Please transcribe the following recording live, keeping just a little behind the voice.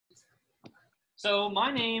So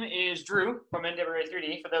my name is Drew from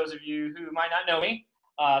NWA3D, for those of you who might not know me.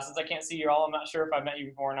 Since I can't see you all, I'm not sure if I've met you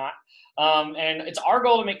before or not. And it's our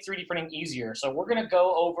goal to make 3D printing easier. So we're going to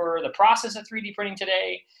go over the process of 3D printing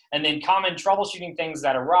today, and then common troubleshooting things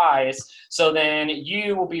that arise. So then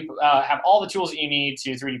you will be have all the tools that you need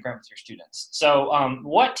to 3D print with your students. So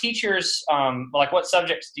what teachers, what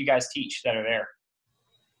subjects do you guys teach that are there?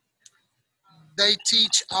 They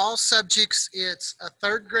teach all subjects. It's a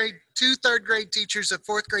two third grade teachers, a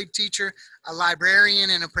fourth grade teacher, a librarian,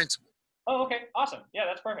 and a principal. Oh, okay, awesome. Yeah,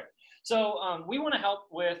 that's perfect. So we want to help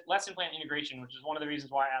with lesson plan integration, which is one of the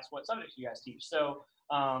reasons why I asked what subjects you guys teach. So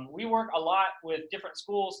we work a lot with different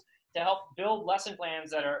schools to help build lesson plans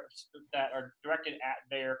that are directed at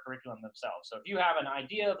their curriculum themselves. So if you have an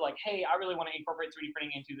idea of like, hey, I really want to incorporate 3D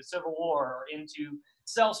printing into the Civil War or into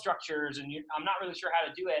cell structures, and I'm not really sure how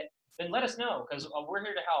to do it, then let us know, because we're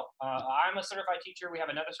here to help. I'm a certified teacher. We have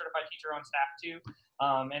another certified teacher on staff too.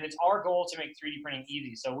 And it's our goal to make 3D printing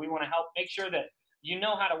easy. So we want to help make sure that you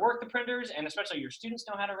know how to work the printers, and especially your students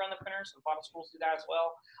know how to run the printers. A lot of schools do that as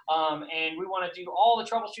well. And we want to do all the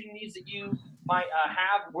troubleshooting needs that you might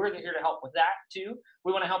have. We're here to help with that too.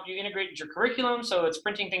 We want to help you integrate your curriculum so it's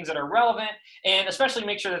printing things that are relevant, and especially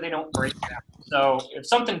make sure that they don't break down. So if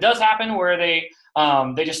something does happen where they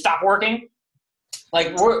just stop working,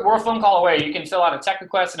 like we're a phone call away. You can fill out a tech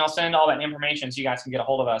request, and I'll send all that information so you guys can get a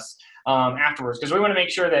hold of us afterwards, because we want to make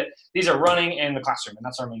sure that these are running in the classroom, and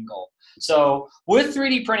that's our main goal. So with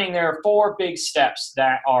 3D printing, there are 4 big steps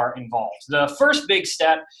that are involved. The first big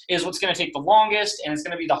step is what's going to take the longest, and it's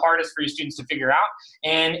going to be the hardest for your students to figure out,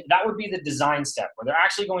 and that would be the design step, where they're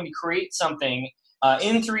actually going to create something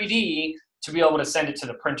in 3D to be able to send it to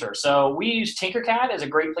the printer. So we use Tinkercad as a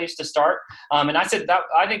great place to start. And I think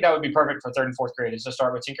that would be perfect for 3rd and 4th graders to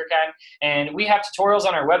start with Tinkercad. And we have tutorials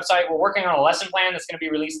on our website. We're working on a lesson plan that's going to be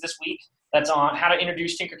released this week. That's on how to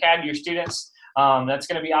introduce Tinkercad to your students. That's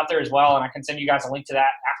going to be out there as well. And I can send you guys a link to that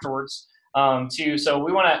afterwards too. So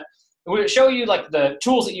we want to show you like the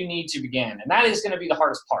tools that you need to begin. And that is going to be the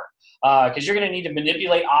hardest part. Because you're going to need to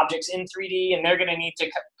manipulate objects in 3D, and they're going to need to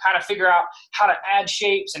kind of figure out how to add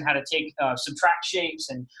shapes and how to take subtract shapes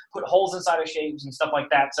and put holes inside of shapes and stuff like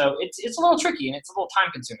that. So it's a little tricky, and it's a little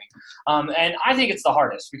time consuming. And I think it's the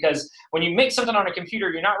hardest, because when you make something on a computer,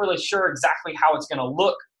 you're not really sure exactly how it's going to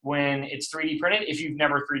look when it's 3D printed if you've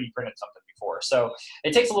never 3D printed something before. So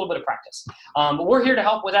it takes a little bit of practice. But we're here to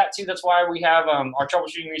help with that too. That's why we have our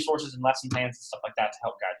troubleshooting resources and lesson plans and stuff like that to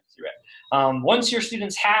help guide you through it. Once your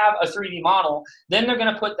students have a 3D model, then they're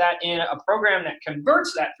going to put that in a program that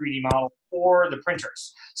converts that 3D model for the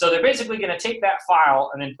printers. So they're basically going to take that file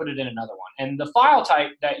and then put it in another one. And the file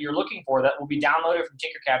type that you're looking for that will be downloaded from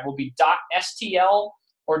Tinkercad will be .stl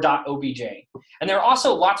or .obj. And there are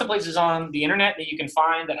also lots of places on the internet that you can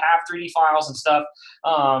find that have 3D files and stuff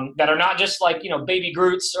that are not just like, baby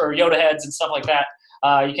Groots or Yoda heads and stuff like that.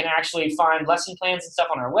 You can actually find lesson plans and stuff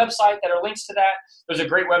on our website that are links to that. There's a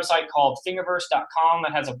great website called thingiverse.com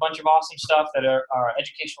that has a bunch of awesome stuff that are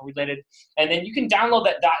educational related. And then you can download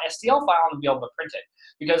that .stl file and be able to print it,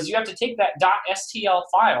 because you have to take that .stl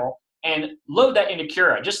file and load that into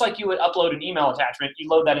Cura. Just like you would upload an email attachment, you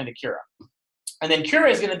load that into Cura. And then Cura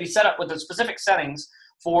is going to be set up with the specific settings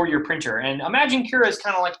for your printer. And imagine Cura is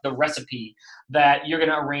kind of like the recipe that you're going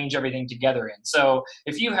to arrange everything together in. So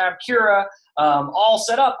if you have Cura all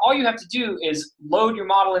set up, all you have to do is load your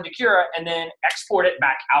model into Cura and then export it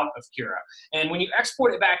back out of Cura. And when you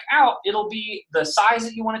export it back out, it'll be the size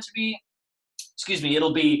that you want it to be. Excuse me,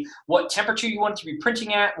 it'll be what temperature you want it to be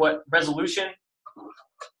printing at, what resolution,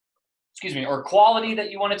 or quality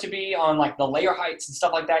that you want it to be on, like the layer heights and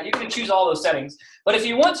stuff like that. You can choose all those settings. But if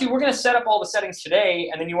you want to, we're going to set up all the settings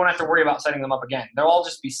today, and then you won't have to worry about setting them up again. They'll all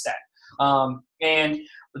just be set. And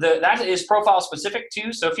that is profile specific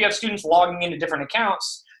too. So if you have students logging into different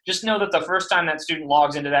accounts, just know that the first time that student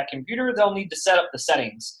logs into that computer, they'll need to set up the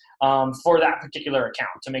settings for that particular account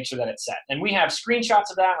to make sure that it's set. And we have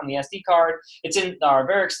screenshots of that on the SD card. It's in our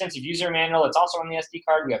very extensive user manual. It's also on the SD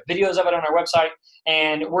card. We have videos of it on our website,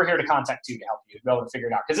 and we're here to contact you to help you to be able to figure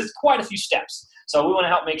it out, because it's quite a few steps. So we want to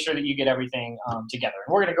help make sure that you get everything together.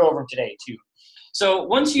 And we're going to go over them today too. So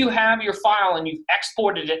once you have your file and you've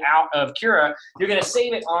exported it out of Cura, you're going to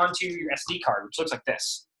save it onto your SD card, which looks like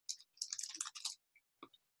this.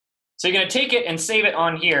 So you're going to take it and save it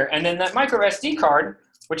on here, and then that micro SD card,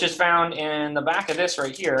 which is found in the back of this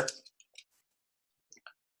right here,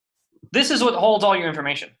 this is what holds all your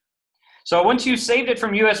information. So once you saved it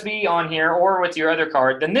from USB on here or with your other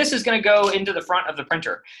card, then this is going to go into the front of the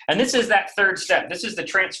printer. And this is that 3rd step. This is the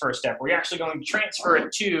transfer step, where you're actually going to transfer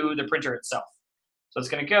it to the printer itself. So it's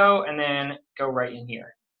going to go and then go right in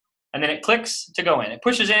here. and then it clicks to go in. It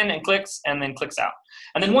pushes in and clicks and then clicks out.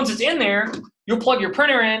 And then once it's in there, you'll plug your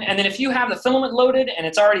printer in, and then if you have the filament loaded and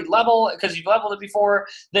it's already level because you've leveled it before,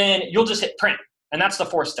 then you'll just hit print, and that's the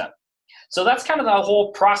fourth step. So that's kind of the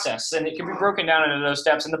whole process, and it can be broken down into those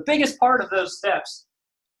steps. And the biggest part of those steps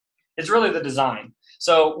is really the design.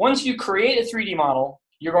 So once you create a 3D model,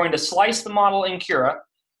 you're going to slice the model in Cura,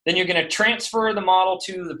 then you're going to transfer the model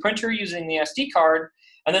to the printer using the SD card,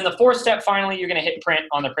 and then the fourth step, finally, you're going to hit print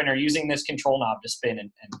on the printer using this control knob to spin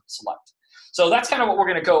and select. So that's kind of what we're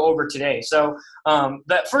going to go over today. So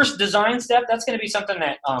that first design step, that's going to be something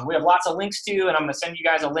that we have lots of links to, and I'm going to send you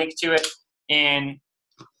guys a link to it and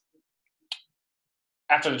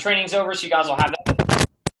after the training's over, so you guys will have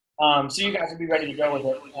that. So you guys will be ready to go with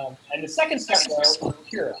it. And the second step, though, is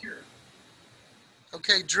Cura.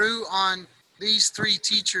 Okay, Drew, on these 3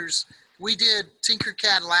 teachers, we did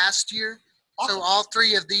Tinkercad last year. Awesome. So all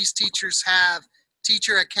 3 of these teachers have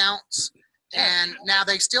teacher accounts, and now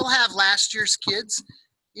they still have last year's kids.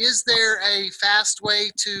 Is there a fast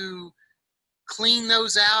way to clean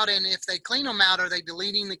those out? And if they clean them out, are they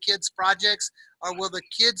deleting the kids' projects, or will the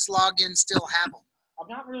kids' login still have them? I'm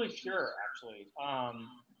not really sure, actually.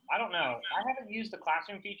 I don't know. I haven't used the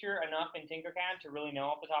classroom feature enough in Tinkercad to really know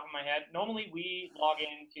off the top of my head. Normally, we log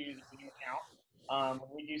into the student account when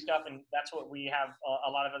we do stuff, and that's what we have a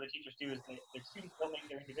lot of other teachers do is the students don't make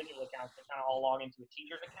their individual accounts. They kind of all log into a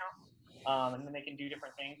teacher's account, and then they can do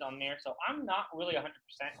different things on there. So I'm not really 100%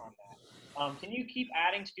 on that. Can you keep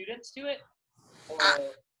adding students to it? Or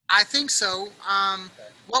I think so.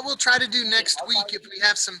 What we'll try to do next week, if we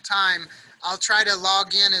have some time, I'll try to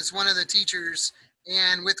log in as one of the teachers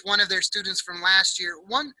and with one of their students from last year.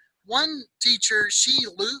 One teacher, she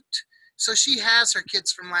looped, so she has her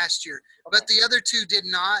kids from last year, but the other 2 did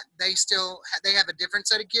not. They have a different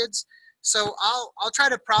set of kids. So I'll try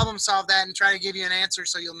to problem solve that and try to give you an answer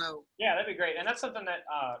so you'll know. Yeah, that'd be great. And that's something that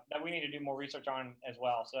that we need to do more research on as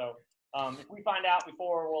well. So if we find out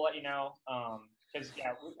before, we'll let you know. Because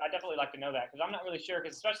I definitely like to know that, because I'm not really sure.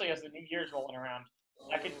 Because especially as the new year's rolling around,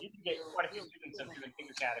 you could get quite a few students of doing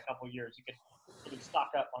Tinkercad a couple of years. You could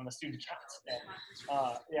stock up on the student counts.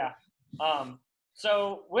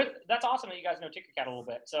 So that's awesome that you guys know Tinkercad a little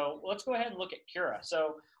bit. So let's go ahead and look at Cura.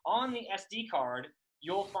 So on the SD card,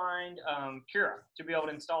 you'll find Cura to be able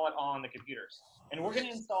to install it on the computers. And we're going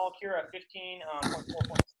to install Cura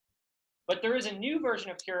 15.4. But there is a new version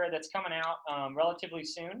of Cura that's coming out relatively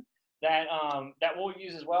soon that we'll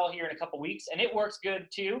use as well here in a couple weeks, and it works good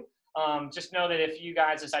too. Just know that if you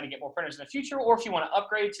guys decide to get more printers in the future, or if you want to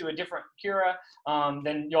upgrade to a different Cura,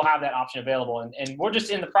 then you'll have that option available. And we're just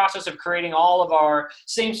in the process of creating all of our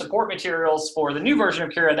same support materials for the new version of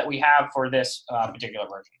Cura that we have for this particular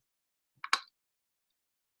version.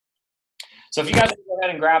 So if you guys can go ahead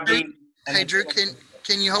and grab these. Hey, Drew,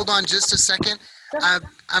 can you hold on just a second?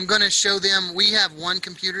 I'm going to show them. We have one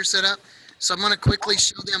computer set up, so I'm going to quickly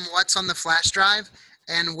show them what's on the flash drive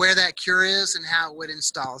and where that Cura is and how it would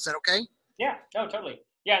install. Is that okay? Yeah, no, totally.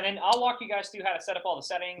 Yeah, and then I'll walk you guys through how to set up all the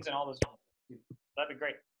settings and all those. That'd be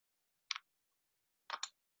great.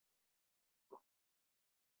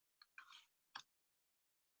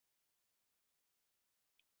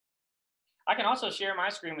 I can also share my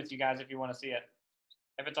screen with you guys if you want to see it,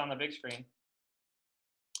 if it's on the big screen.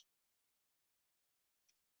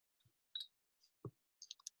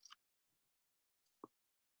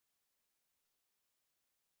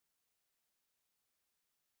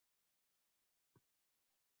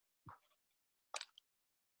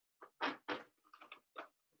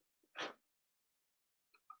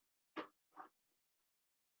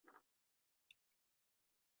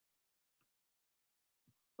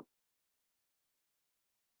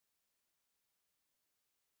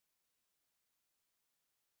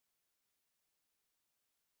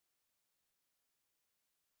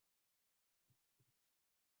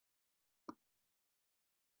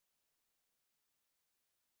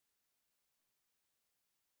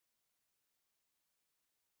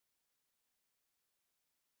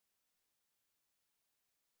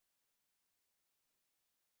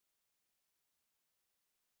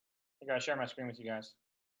 I gotta share my screen with you guys.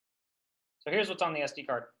 So here's what's on the SD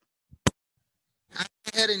card. I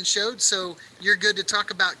went ahead and showed, so you're good to talk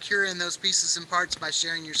about Cura and those pieces and parts by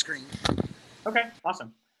sharing your screen. Okay,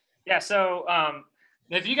 awesome. Yeah, so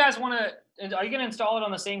if you guys want to, are you going to install it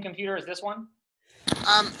on the same computer as this one?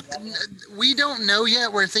 We don't know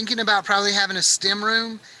yet. We're thinking about probably having a STEM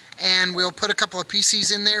room, and we'll put a couple of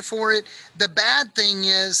PCs in there for it. The bad thing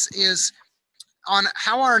is on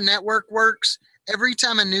how our network works, every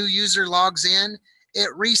time a new user logs in, it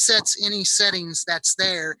resets any settings that's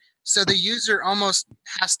there. So the user almost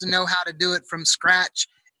has to know how to do it from scratch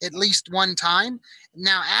at least one time.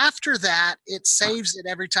 Now, after that, it saves it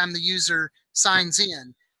every time the user signs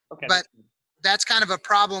in. Okay. But that's kind of a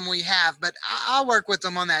problem we have, but I'll work with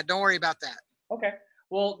them on that. Don't worry about that. Okay.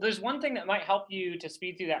 Well, there's one thing that might help you to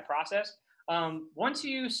speed through that process. Once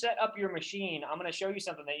you set up your machine, I'm going to show you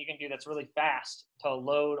something that you can do that's really fast to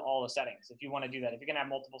load all the settings if you want to do that, if you're going to have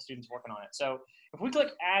multiple students working on it. So if we click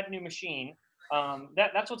add new machine,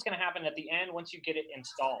 that's what's going to happen at the end once you get it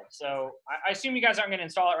installed. So I assume you guys aren't going to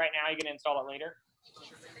install it right now. You're going to install it later.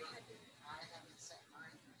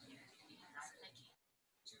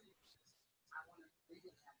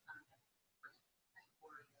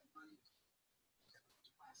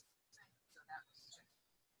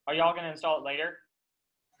 Are y'all going to install it later?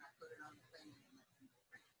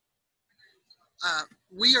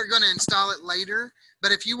 We are going to install it later,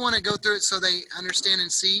 but if you want to go through it so they understand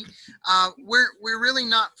and see, we're really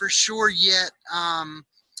not for sure yet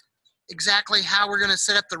exactly how we're going to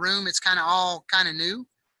set up the room. It's kind of all kind of new,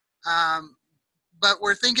 but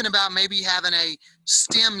we're thinking about maybe having a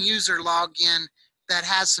STEM user login that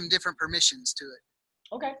has some different permissions to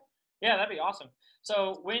it. Okay. Yeah, that'd be awesome.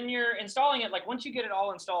 So when you're installing it, like once you get it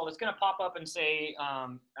all installed, it's going to pop up and say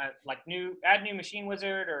like add new machine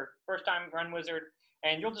wizard or first time run wizard,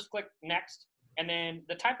 and you'll just click next. And then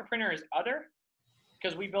the type of printer is other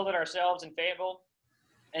because we build it ourselves in Fayetteville.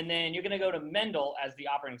 And then you're going to go to Mendel as the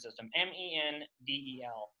operating system,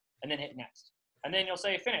 MENDEL, and then hit next. And then you'll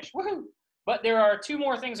say finish. Woohoo! But there are two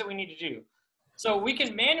more things that we need to do. So we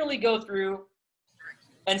can manually go through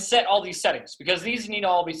and set all these settings because these need to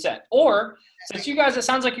all be set. Or since you guys, it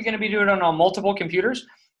sounds like you're going to be doing it on multiple computers,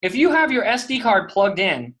 if you have your SD card plugged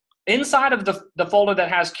in, inside of the folder that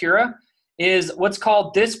has Cura is what's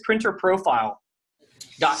called this printer profile.ini.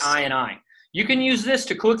 You can use this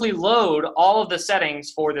to quickly load all of the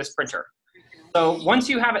settings for this printer. So once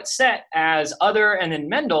you have it set as other and then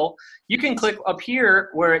Mendel, you can click up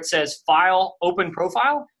here where it says File, Open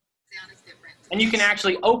Profile, and you can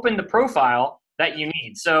actually open the profile that you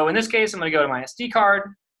need. So in this case, I'm going to go to my SD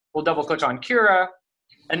card. We'll double click on Cura,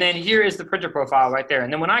 and then here is the printer profile right there.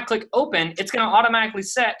 And then when I click Open, it's going to automatically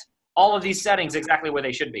set all of these settings exactly where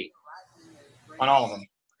they should be on all of them.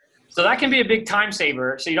 So that can be a big time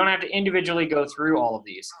saver, so you don't have to individually go through all of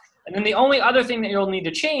these. And then the only other thing that you'll need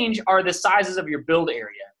to change are the sizes of your build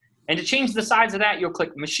area. And to change the size of that, you'll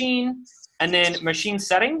click Machine, and then Machine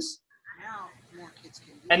Settings.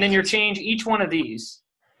 And then you'll change each one of these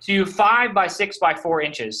to 5 by 6 by 4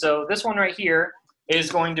 inches. So this one right here is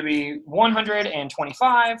going to be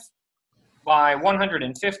 125 by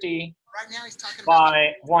 150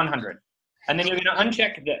 by 100. And then you're going to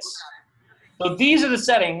uncheck this. So these are the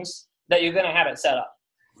settings that you're going to have it set up.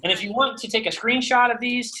 And if you want to take a screenshot of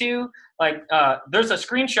these too, like there's a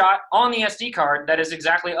screenshot on the SD card that is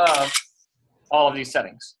exactly of all of these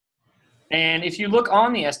settings. And if you look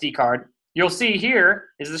on the SD card, you'll see here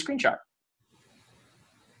is the screenshot.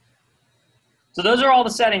 So those are all the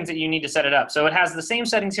settings that you need to set it up. So it has the same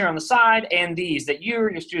settings here on the side and these that you or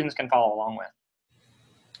your students can follow along with.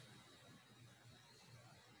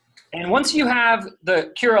 And once you have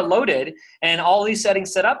the Cura loaded and all these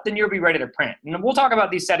settings set up, then you'll be ready to print. And we'll talk about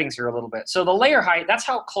these settings here a little bit. So the layer height, that's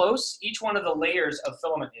how close each one of the layers of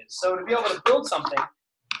filament is. So to be able to build something,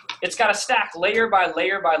 it's got to stack layer by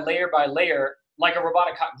layer by layer by layer like a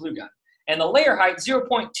robotic hot glue gun. And the layer height,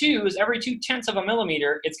 0.2, is every 0.2 of a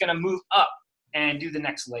millimeter, it's going to move up and do the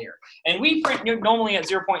next layer. And we print normally at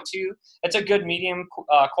 0.2. That's a good medium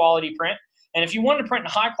quality print. And if you want to print in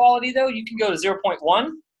high quality, though, you can go to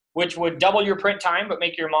 0.1, which would double your print time but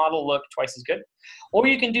make your model look twice as good. Or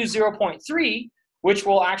you can do 0.3, which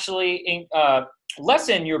will actually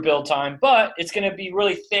lessen your build time, but it's going to be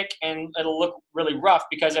really thick and it'll look really rough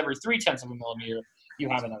because every 0.3 of a millimeter, you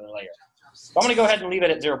have another layer. So I'm going to go ahead and leave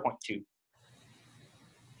it at 0.2.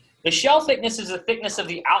 The shell thickness is the thickness of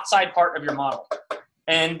the outside part of your model.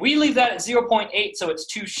 And we leave that at 0.8, so it's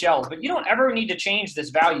 2 shells. But you don't ever need to change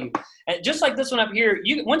this value. And just like this one up here,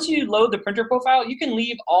 once you load the printer profile, you can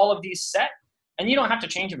leave all of these set, and you don't have to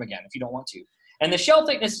change them again if you don't want to. And the shell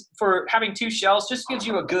thickness for having 2 shells just gives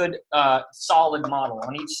you a good solid model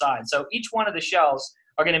on each side. So each one of the shells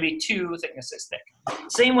are going to be 2 thicknesses thick.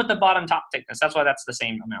 Same with the bottom top thickness. That's why that's the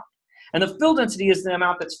same amount. And the fill density is the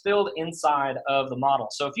amount that's filled inside of the model.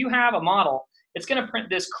 So if you have a model, it's going to print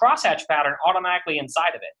this crosshatch pattern automatically inside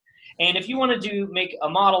of it. And if you want to make a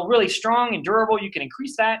model really strong and durable, you can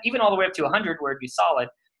increase that even all the way up to 100 where it'd be solid.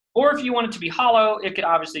 Or if you want it to be hollow, it could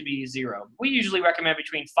obviously be 0. We usually recommend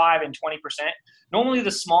between 5 and 20%. Normally,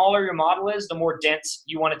 the smaller your model is, the more dense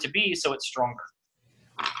you want it to be so it's stronger.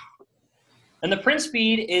 And the print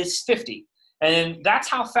speed is 50. And that's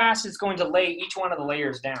how fast it's going to lay each one of the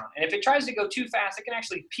layers down. And if it tries to go too fast, it can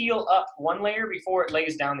actually peel up one layer before it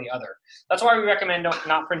lays down the other. That's why we recommend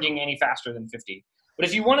not printing any faster than 50. But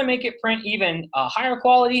if you want to make it print even higher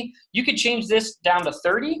quality, you could change this down to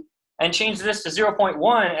 30 and change this to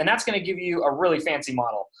 0.1, and that's going to give you a really fancy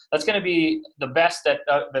model. That's going to be the best that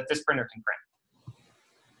this printer can print.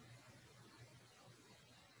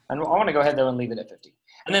 And I want to go ahead though and leave it at 50.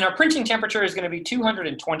 And then our printing temperature is going to be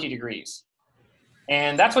 220 degrees.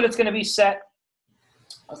 And that's what it's going to be set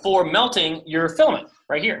for melting your filament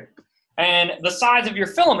right here. And the size of your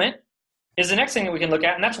filament is the next thing that we can look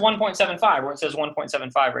at, and that's 1.75, where it says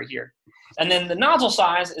 1.75 right here. And then the nozzle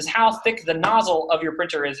size is how thick the nozzle of your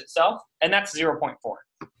printer is itself, and that's 0.4.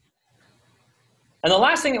 And the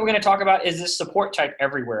last thing that we're going to talk about is this support type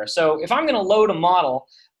everywhere. So if I'm going to load a model,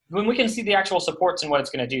 then we can see the actual supports and what it's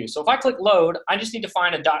going to do. So if I click load, I just need to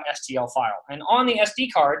find a .stl file. And on the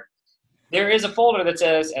SD card, there is a folder that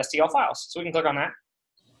says STL files. So we can click on that.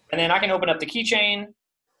 And then I can open up the keychain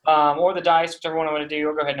or the dice, whichever one I want to do.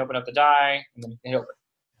 I'll go ahead and open up the die, and then hit open.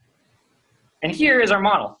 And here is our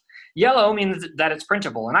model. Yellow means that it's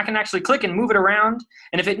printable. And I can actually click and move it around.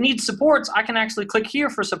 And if it needs supports, I can actually click here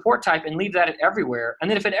for support type and leave that at everywhere. And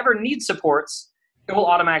then if it ever needs supports, it will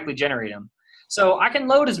automatically generate them. So I can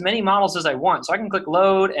load as many models as I want. So I can click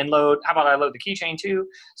load and load. How about I load the keychain too?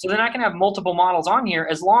 So then I can have multiple models on here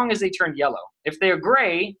as long as they turn yellow. If they're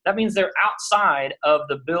gray, that means they're outside of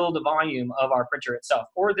the build volume of our printer itself,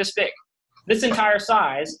 or this big. This entire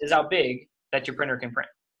size is how big that your printer can print.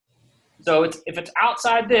 So if it's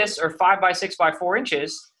outside this, or 5 by 6 by 4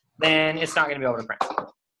 inches, then it's not going to be able to print.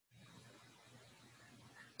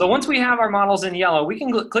 So once we have our models in yellow, we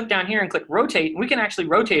can click down here and click rotate. We can actually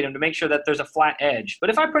rotate them to make sure that there's a flat edge. But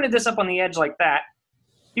if I printed this up on the edge like that,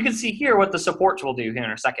 you can see here what the supports will do here in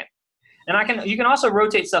a second. And you can also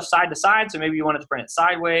rotate stuff side to side. So maybe you wanted to print it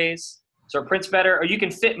sideways so it prints better. Or you can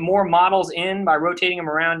fit more models in by rotating them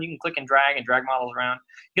around. You can click and drag models around.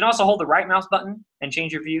 You can also hold the right mouse button and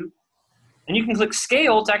change your view. And you can click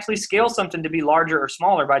scale to actually scale something to be larger or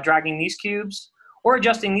smaller by dragging these cubes or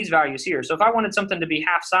adjusting these values here. So if I wanted something to be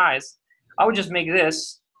half size, I would just make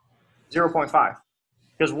this 0.5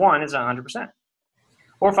 because 1 is 100%.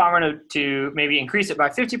 Or if I wanted to maybe increase it by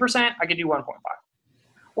 50%, I could do 1.5.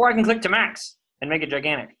 Or I can click to max and make it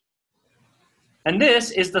gigantic. And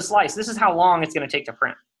this is the slice. This is how long it's going to take to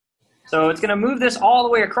print. So it's going to move this all the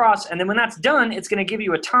way across, and then when that's done, it's going to give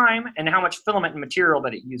you a time and how much filament and material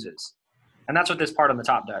that it uses. And that's what this part on the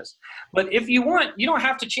top does. But if you want, you don't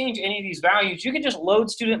have to change any of these values. You can just load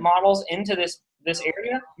student models into this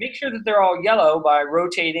area. Make sure that they're all yellow by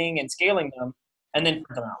rotating and scaling them, and then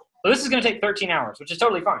print them out. So this is going to take 13 hours, which is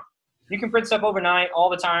totally fine. You can print stuff overnight all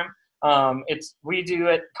the time. We do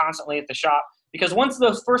it constantly at the shop because once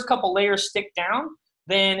those first couple layers stick down,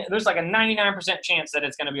 then there's like a 99% chance that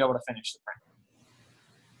it's going to be able to finish the print.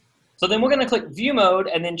 So then we're going to click view mode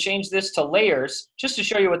and then change this to layers just to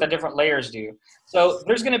show you what the different layers do. So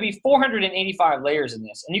there's going to be 485 layers in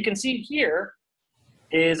this. And you can see here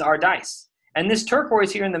is our dice. And this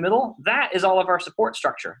turquoise here in the middle, that is all of our support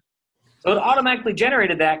structure. So it automatically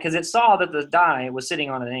generated that because it saw that the die was sitting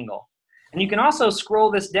on an angle. And you can also scroll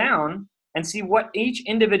this down and see what each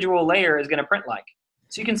individual layer is going to print like.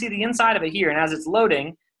 So you can see the inside of it here. And as it's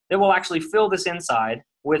loading, it will actually fill this inside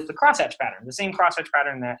with the crosshatch pattern, the same crosshatch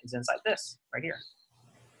pattern that is inside this right here.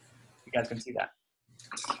 You guys can see that.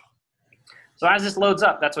 So as this loads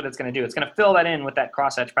up, that's what it's going to do. It's going to fill that in with that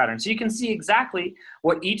crosshatch pattern. So you can see exactly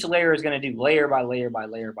what each layer is going to do, layer by layer by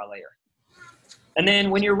layer by layer. And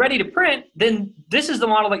then when you're ready to print, then this is the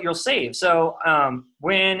model that you'll save. So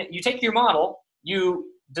when you take your model,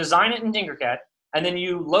 you design it in Tinkercad, and then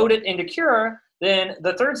you load it into Cura, then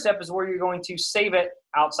the third step is where you're going to save it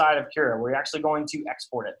outside of Cura, where you're actually going to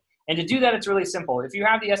export it. And to do that, it's really simple. If you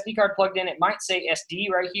have the SD card plugged in, it might say SD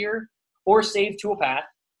right here, or Save Toolpath.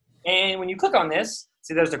 And when you click on this,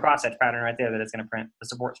 see there's the crosshatch pattern right there that it's going to print, the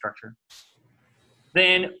support structure.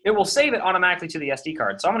 Then it will save it automatically to the SD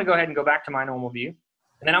card. So I'm going to go ahead and go back to my normal view.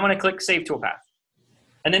 And then I'm going to click Save Toolpath.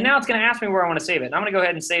 And then now it's going to ask me where I want to save it. And I'm going to go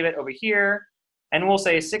ahead and save it over here. And we'll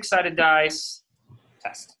say 6-sided dice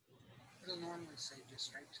test.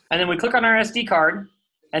 And then we click on our SD card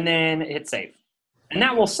and then hit save. And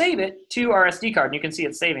that will save it to our SD card. And you can see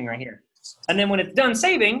it's saving right here. And then when it's done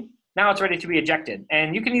saving, now it's ready to be ejected.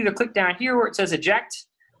 And you can either click down here where it says eject.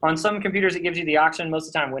 On some computers, it gives you the option, most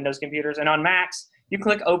of the time Windows computers. And on Macs, you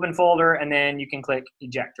click open folder and then you can click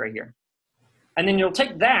eject right here. And then you'll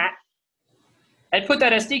take that and put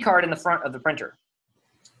that SD card in the front of the printer.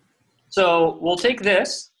 So we'll take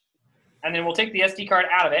this and then we'll take the SD card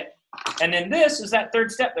out of it. And then this is that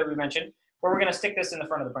third step that we mentioned, where we're going to stick this in the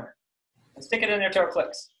front of the printer. And stick it in there till it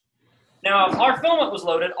clicks. Now, if our filament was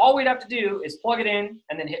loaded, all we'd have to do is plug it in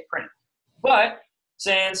and then hit print. But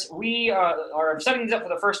since we are setting these up for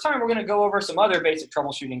the first time, we're going to go over some other basic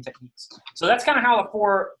troubleshooting techniques. So that's kind of how the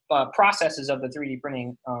 4 processes of the 3D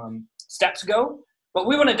printing steps go. But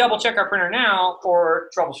we want to double check our printer now for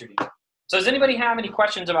troubleshooting. So does anybody have any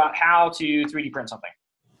questions about how to 3D print something?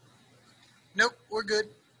 Nope, we're good.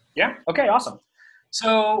 Yeah? Okay, awesome.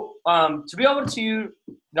 So to be able to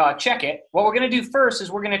check it, what we're going to do first is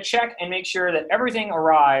we're going to check and make sure that everything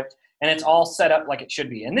arrived and it's all set up like it should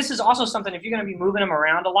be. And this is also something, if you're going to be moving them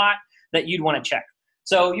around a lot, that you'd want to check.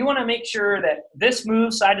 So you want to make sure that this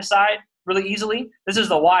moves side to side really easily. This is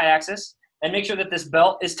the y-axis. And make sure that this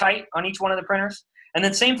belt is tight on each one of the printers. And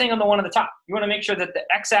then same thing on the one on the top. You want to make sure that the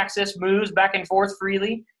x-axis moves back and forth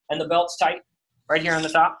freely and the belt's tight right here on the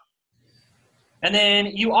top. And then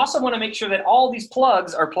you also want to make sure that all these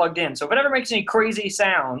plugs are plugged in. So if it ever makes any crazy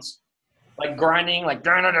sounds, like grinding, like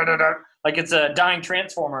like it's a dying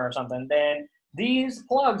transformer or something, then these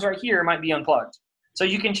plugs right here might be unplugged. So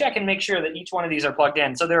you can check and make sure that each one of these are plugged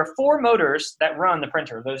in. So there are 4 motors that run the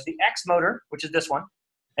printer. There's the X motor, which is this one,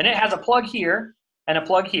 and it has a plug here and a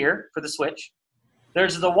plug here for the switch.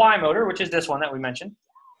 There's the Y motor, which is this one that we mentioned,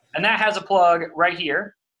 and that has a plug right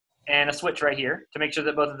here and a switch right here to make sure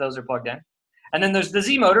that both of those are plugged in. And then there's the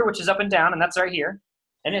Z motor, which is up and down, and that's right here.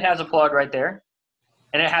 And it has a plug right there.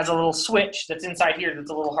 And it has a little switch that's inside here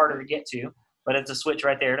that's a little harder to get to, but it's a switch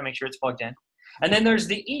right there to make sure it's plugged in. And then there's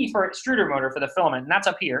the E for extruder motor for the filament, and that's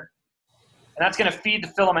up here. And that's going to feed the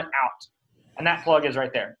filament out. And that plug is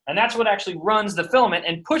right there. And that's what actually runs the filament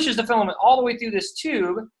and pushes the filament all the way through this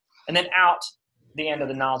tube and then out the end of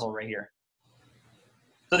the nozzle right here.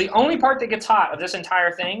 So the only part that gets hot of this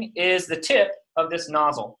entire thing is the tip of this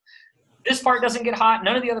nozzle. This part doesn't get hot.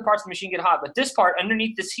 None of the other parts of the machine get hot. But this part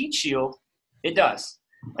underneath this heat shield, it does.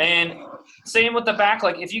 And same with the back.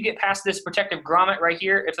 Like if you get past this protective grommet right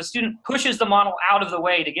here, if a student pushes the model out of the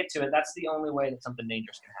way to get to it, that's the only way that something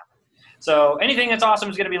dangerous can happen. So anything that's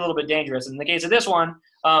awesome is going to be a little bit dangerous. In the case of this one,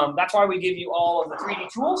 that's why we give you all of the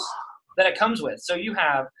 3D tools that it comes with. So you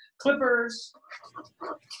have clippers,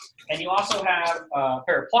 and you also have a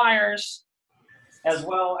pair of pliers, as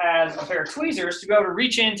well as a pair of tweezers to be able to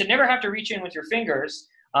reach in, to never have to reach in with your fingers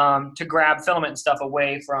to grab filament and stuff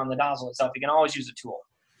away from the nozzle itself. You can always use a tool.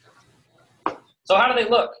 So how do they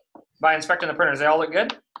look by inspecting the printers? They all look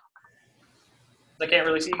good? I can't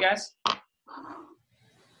really see you guys.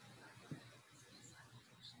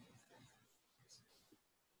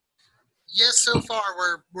 Yes, so far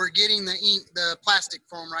we're getting the ink, the plastic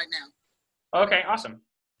foam right now. Okay, awesome.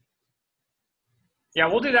 Yeah,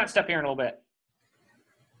 we'll do that step here in a little bit.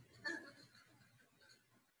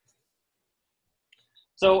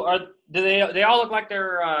 So do they all look like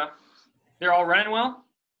they're all running well?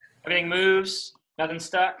 Everything moves, nothing's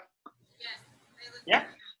stuck? Yes, yeah?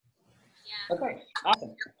 Okay,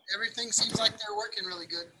 awesome. Everything seems like they're working really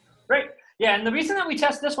good. Great. Yeah, and the reason that we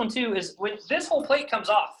test this one too is when this whole plate comes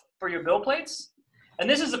off for your build plates, and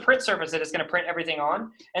this is the print surface that it's going to print everything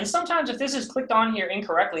on. And sometimes if this is clicked on here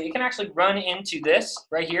incorrectly, it can actually run into this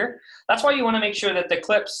right here. That's why you want to make sure that the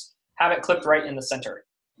clips have it clipped right in the center.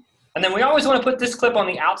 And then we always want to put this clip on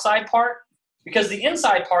the outside part because the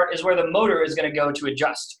inside part is where the motor is going to go to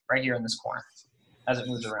adjust right here in this corner as it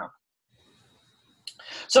moves around.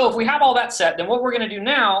 So if we have all that set, then what we're going to do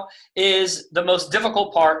now is the most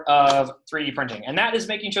difficult part of 3D printing, and that is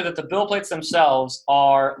making sure that the build plates themselves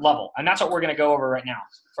are level. And that's what we're going to go over right now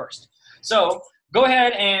first. So go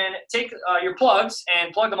ahead and take your plugs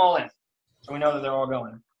and plug them all in so we know that they're all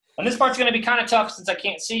going. And this part's going to be kind of tough since I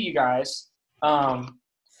can't see you guys.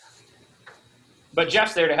 But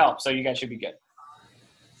Jeff's there to help, so you guys should be good.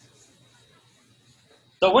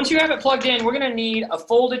 So once you have it plugged in, we're going to need a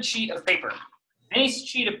folded sheet of paper. Any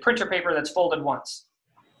sheet of printer paper that's folded once.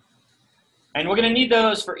 And we're going to need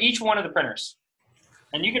those for each one of the printers.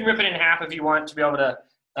 And you can rip it in half if you want to be able to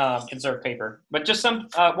conserve paper. But just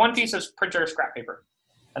one piece of printer scrap paper.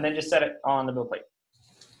 And then just set it on the build plate.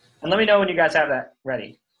 And let me know when you guys have that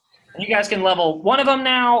ready. And you guys can level one of them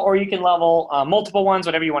now, or you can level multiple ones,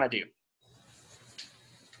 whatever you want to do.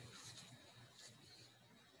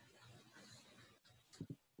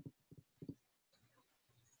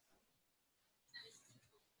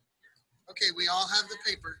 Okay, we all have the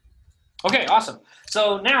paper. Okay, awesome.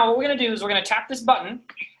 So now what we're going to do is we're going to tap this button,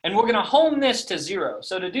 and we're going to home this to 0.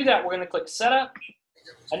 So to do that, we're going to click Setup,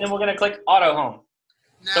 and then we're going to click Auto Home.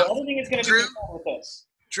 Now, so everything is going to be controlled with this.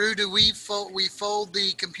 Drew, do we fold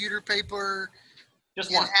the computer paper Just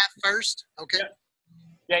in one. half first? Okay.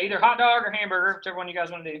 Yeah, either hot dog or hamburger, whichever one you guys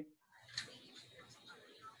want to do.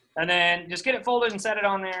 And then just get it folded and set it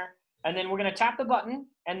on there. And then we're going to tap the button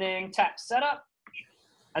and then tap setup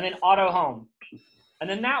and then auto home. And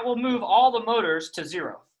then that will move all the motors to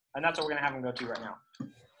 0. And that's what we're going to have them go to right now.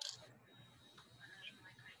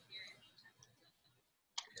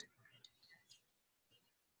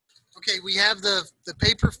 Okay, we have the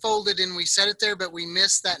paper folded and we set it there, but we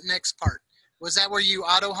missed that next part. Was that where you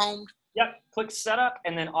auto homed? Yep, click setup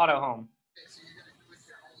and then auto home. Okay, so you're gonna click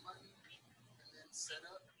your home button and then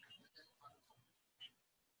setup and then auto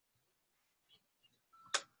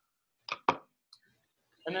home.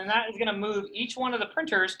 And then that is going to move each one of the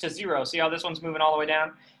printers to 0. See how this one's moving all the way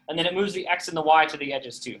down? And then it moves the X and the Y to the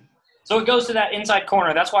edges too. So it goes to that inside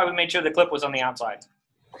corner. That's why we made sure the clip was on the outside.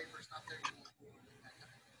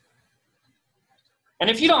 And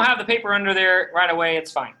if you don't have the paper under there right away,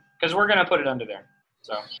 it's fine, because we're going to put it under there.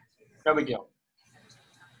 So no big deal.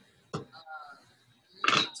 So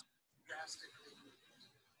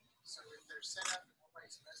if they're set up and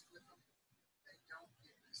nobody's messed with them, they don't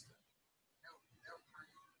get messed up.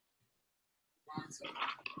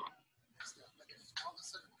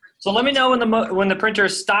 So let me know when the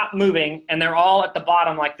printers stop moving and they're all at the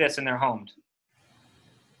bottom like this and they're homed.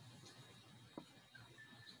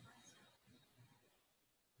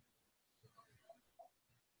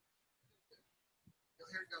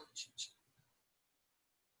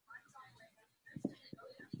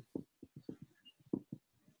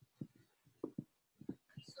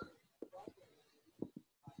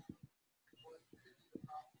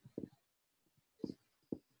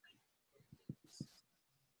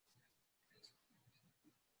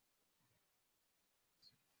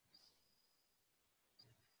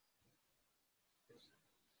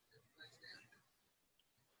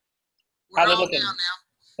 We're all down now.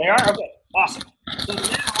 They are? Okay, awesome. So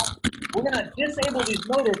now we're going to disable these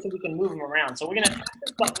motors so we can move them around. So we're going to tap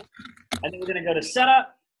this button, and then we're going to go to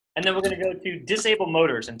setup, and then we're going to go to disable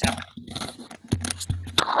motors and tap it.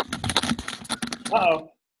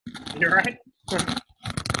 Uh-oh. You're right?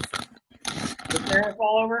 Did Karen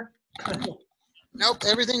fall over? Nope,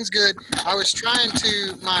 everything's good. I was trying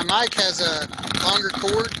to, my mic has a longer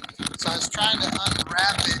cord, so I was trying to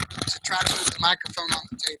unwrap it to try to put the microphone on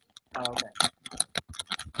the table. Oh, okay.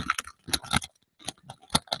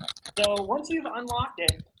 So once you've unlocked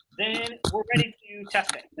it, then we're ready to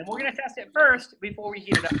test it. And we're going to test it first before we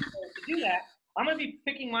heat it up. So to do that, I'm going to be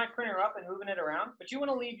picking my printer up and moving it around, but you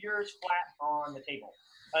want to leave yours flat on the table.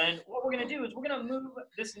 And what we're going to do is we're going to move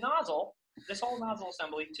this nozzle, this whole nozzle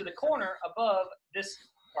assembly, to the corner above this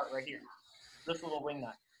part right here. This little wing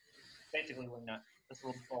nut, basically wing nut, this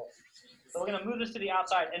little bolt. So we're going to move this to the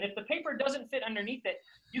outside. And if the paper doesn't fit underneath it,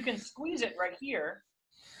 you can squeeze it right here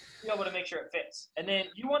to be able to make sure it fits. And then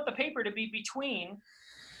you want the paper to be between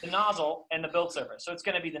the nozzle and the build surface. So it's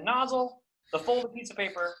going to be the nozzle, the folded piece of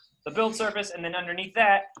paper, the build surface, and then underneath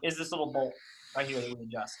that is this little bolt right here that we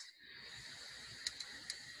adjust.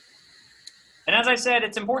 And as I said,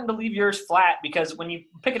 it's important to leave yours flat because when you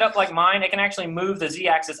pick it up like mine, it can actually move the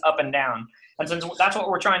z-axis up and down. And since that's what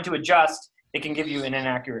we're trying to adjust, it can give you an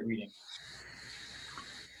inaccurate reading.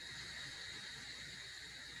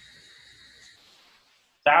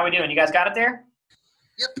 So how are we doing? You guys got it there?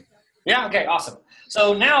 Yep. Yeah, okay, awesome.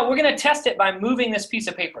 So now we're going to test it by moving this piece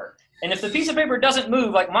of paper. And if the piece of paper doesn't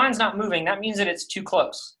move, like mine's not moving, that means that it's too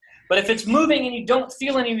close. But if it's moving and you don't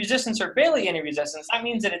feel any resistance or barely any resistance, that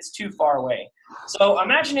means that it's too far away. So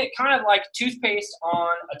imagine it kind of like toothpaste on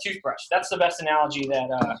a toothbrush. That's the best analogy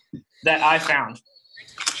that I found.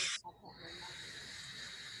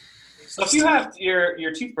 So if you have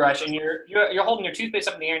your toothbrush and you're holding your toothpaste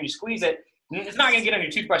up in the air and you squeeze it, it's not going to get on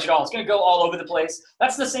your toothbrush at all. It's going to go all over the place.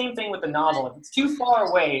 That's the same thing with the nozzle. If it's too far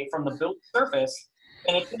away from the built surface,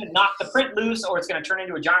 and it's going to knock the print loose, or it's going to turn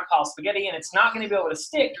into a giant pile of spaghetti, and it's not going to be able to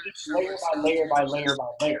stick each layer by layer by layer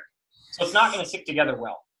by layer. So it's not going to stick together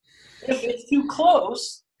well. If it's too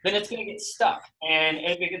close, then it's going to get stuck. And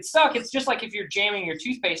if it gets stuck, it's just like if you're jamming your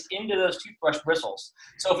toothpaste into those toothbrush bristles.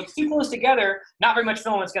 So if it's too close together, not very much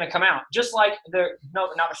filament's going to come out, just like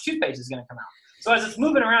not much toothpaste is going to come out. So as it's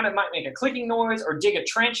moving around, it might make a clicking noise or dig a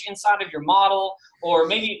trench inside of your model, or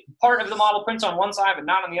maybe part of the model prints on one side but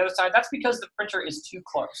not on the other side. That's because the printer is too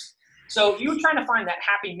close. So you're trying to find that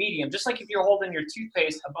happy medium, just like if you're holding your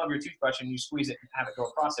toothpaste above your toothbrush and you squeeze it and have it go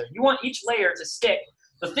across there. You want each layer to stick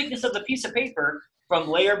the thickness of the piece of paper from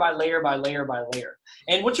layer by layer by layer by layer.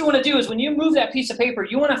 And what you want to do is when you move that piece of paper,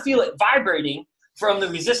 you want to feel it vibrating from the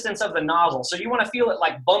resistance of the nozzle. So you want to feel it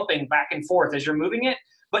like bumping back and forth as you're moving it,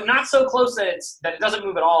 but not so close that it doesn't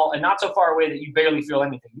move at all, and not so far away that you barely feel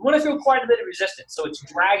anything. You want to feel quite a bit of resistance, so it's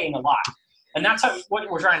dragging a lot. And that's what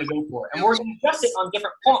we're trying to go for. And we're going to adjust it on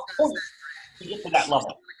different points to get to that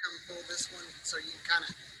level. come pull this one so you can kind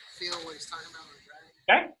of feel what he's talking about on the drag.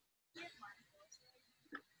 Okay.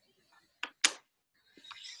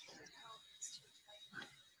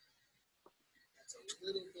 That's a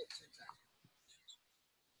little bit too tight.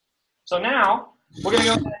 So now we're going to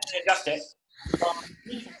go ahead and adjust it from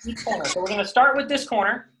each corner. So we're going to start with this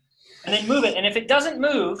corner and then move it. And if it doesn't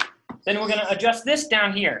move, then we're going to adjust this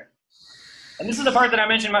down here. And this is the part that I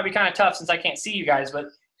mentioned might be kind of tough since I can't see you guys. But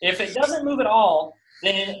if it doesn't move at all,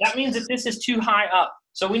 then that means that this is too high up.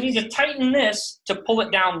 So we need to tighten this to pull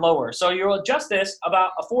it down lower. So you'll adjust this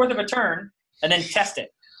about 1/4 of a turn and then test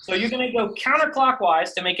it. So you're going to go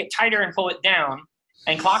counterclockwise to make it tighter and pull it down,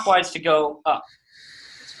 and clockwise to go up.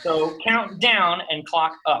 So count down and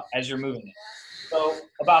clock up as you're moving it. So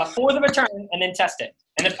about 1/4 of a turn and then test it.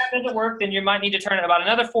 And if that doesn't work, then you might need to turn it about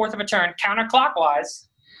another 1/4 of a turn counterclockwise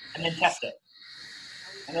and then test it.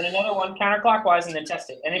 And then another one counterclockwise and then test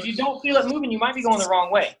it. And if you don't feel it moving, you might be going the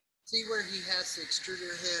wrong way. See where he has the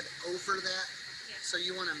extruder head over that? So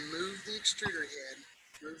you want to move the extruder head,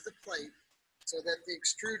 move the plate, so that the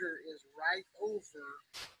extruder is right over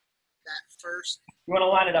that first. You want to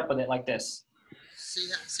line it up with it like this. See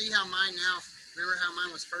how mine now, remember how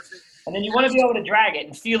mine was perfect? And then you want to be able to drag it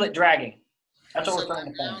and feel it dragging. That's what we're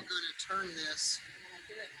trying to So I'm now find. going to turn this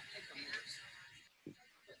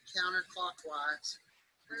counterclockwise.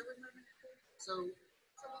 So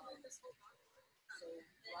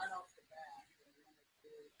right off the bat,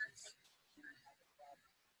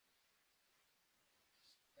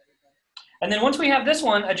 And then once we have this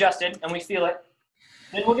one adjusted and we feel it,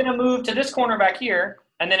 then we're going to move to this corner back here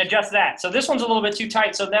and then adjust that. So this one's a little bit too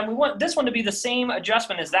tight. So then we want this one to be the same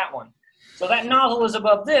adjustment as that one. So that nozzle is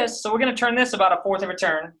above this. So we're going to turn this about 1/4 of a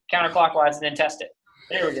turn counterclockwise and then test it.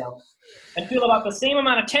 There we go. And feel about the same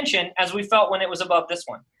amount of tension as we felt when it was above this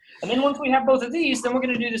one. And then once we have both of these, then we're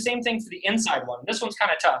going to do the same thing for the inside one. This one's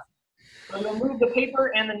kind of tough. So you'll move the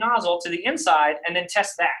paper and the nozzle to the inside and then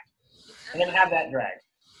test that. And then have that drag.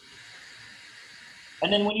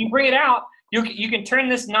 And then when you bring it out, you can turn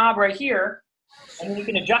this knob right here, and then you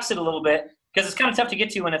can adjust it a little bit, because it's kind of tough to get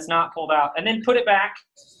to when it's not pulled out. And then put it back,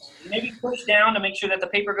 maybe push down to make sure that the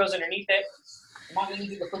paper goes underneath it. It might be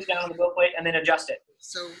easy to push down on the build plate, and then adjust it.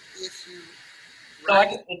 So if you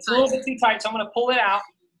It's a little bit too tight, so I'm going to pull it out,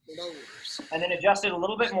 lowers, and then adjust it a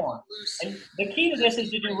little bit more. loosen, And the key to this is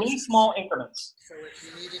to do really small increments. so if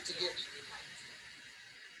you need it to get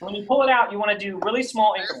When you pull it out, you want to do really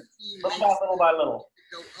small increments, little by little.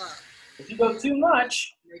 go up, If you go too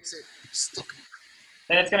much, makes it stick.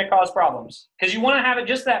 then it's going to cause problems. Because you want to have it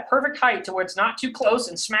just that perfect height to where it's not too close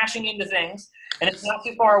and smashing into things, and it's not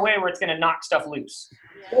too far away where it's going to knock stuff loose.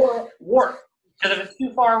 Or warp. Because if it's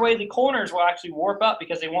too far away, the corners will actually warp up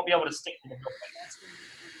because they won't be able to stick to the build plate. That's when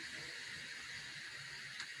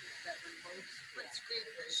that remote splits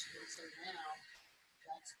greenish, and so now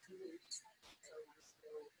that's good. So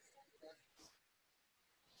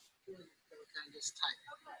it'll kind of gets tight.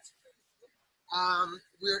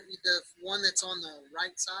 We're the one that's on the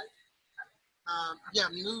right side. Yeah,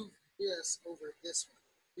 move this over this one.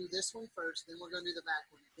 Do this one first, then we're going to do the back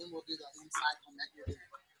one, then we'll do the inside one that you're doing.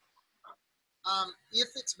 If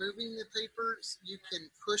it's moving the papers, you can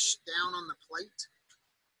push down on the plate,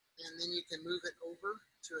 and then you can move it over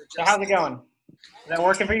to adjust. So how's it going? Is that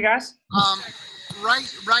working for you guys?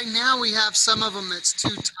 Right now we have some of them that's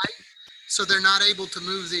too tight, so they're not able to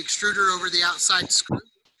move the extruder over the outside screw.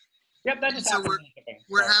 Yep, that just So happens.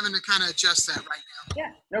 we're having to kind of adjust that right now.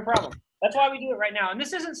 Yeah, no problem. That's why we do it right now. And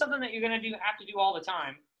this isn't something that you're going to have to do all the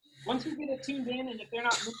time. Once you get it tuned in, and if they're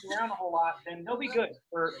not moving around a whole lot, then they'll be good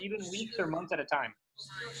for even weeks or months at a time.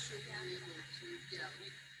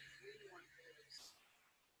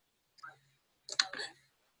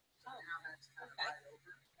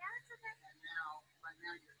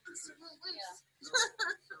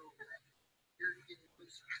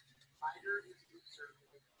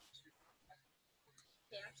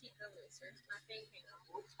 Yeah, I keep the looser. My favorite.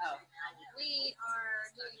 Oh. We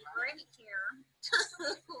are doing great here.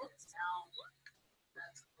 At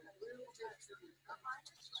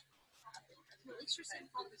least you're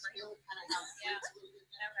saying focus. Yeah.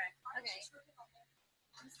 Okay.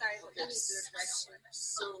 I'm sorry. Okay.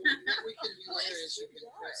 So what we can do there is you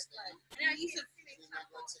can press that. Now you should fix my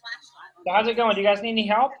flashlight. So how's it going? Do you guys need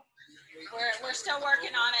any help? We're still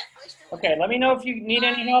working on it. Okay, let me know if you need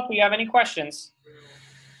any help or you have any questions.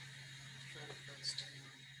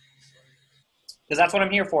 Because that's what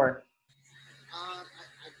I'm here for. I'm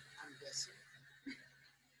guessing.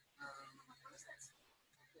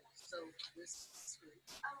 So this screw.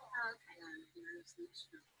 Okay. And here's the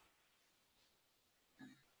screw.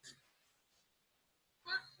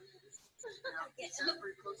 Now, is that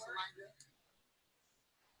pretty close to lined up?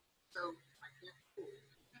 So I can't pull.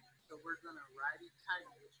 So we're gonna righty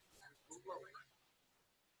tighten it and pull lower.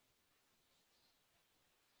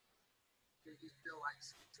 Do you feel like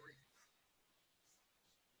some three?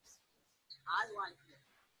 I like it.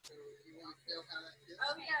 So you want to feel how that feels?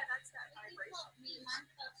 Oh yeah, that's that vibration. Me, mine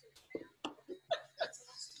felt it.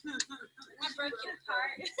 I broke your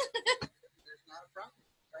heart. There's not a problem.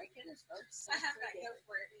 Breaking is folks. I have that go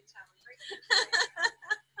for it anytime.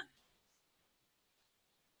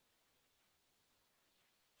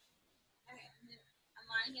 Okay, I'm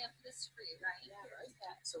lining up the screw, right? Yeah, right.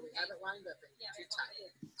 So we have it lined up and too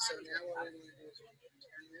tight. So now what we're going to do is we're going to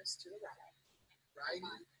turn this to the right. Righty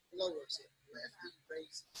lowers it. Lefty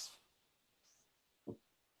raises.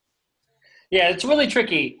 Yeah, it's really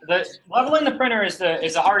tricky. The leveling the printer is the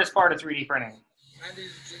hardest part of 3D printing.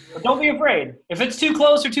 But don't be afraid. If it's too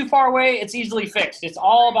close or too far away, it's easily fixed. It's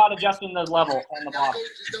all about adjusting the level on the bottom.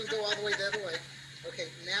 Just don't go all the way the other way. Okay,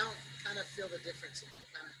 now kind of feel the difference.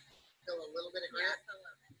 Kind of feel a little bit of grit.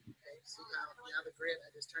 Okay, see now the grit,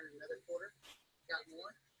 I just turned another quarter. Got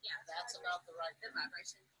more? Yeah. That's about the right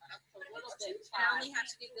vibration. A little bit. I only have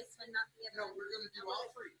to do this one, not the other. No, we're going to do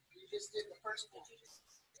all three. You just did the first one.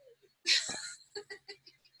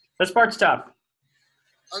 This part's tough.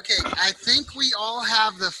 Okay, I think we all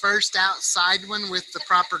have the first outside one with the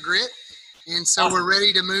proper grit, and so we're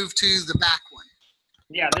ready to move to the back one.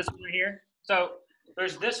 Yeah, this one right here. So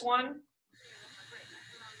there's this one,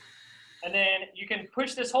 and then you can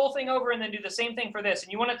push this whole thing over and then do the same thing for this.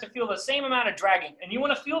 And you want it to feel the same amount of dragging, and you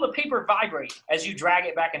want to feel the paper vibrate as you drag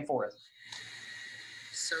it back and forth.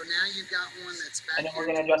 So now you've got one that's back. And then we're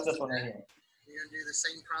going to adjust this one right here. You're going to do the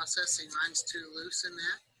same process. See, mine's too loose in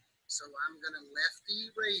that. So I'm going to lefty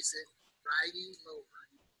raise it, righty lower.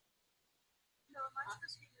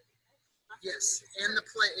 Yes, and the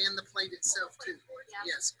plate itself too.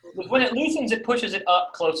 Yes. When it loosens, it pushes it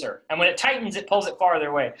up closer. And when it tightens, it pulls it farther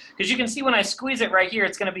away. Because you can see when I squeeze it right here,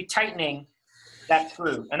 it's going to be tightening that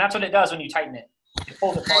screw. And that's what it does when you tighten it. It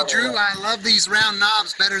pulls it farther Hey, Drew, away. I love these round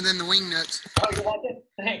knobs better than the wing nuts. Oh, you like it?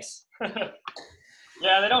 Thanks.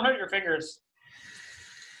 Yeah, they don't hurt your fingers.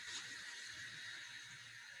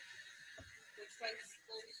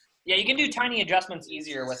 Yeah, you can do tiny adjustments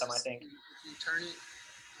easier with them, I think. If you turn it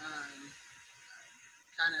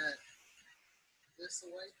kind of this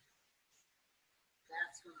way,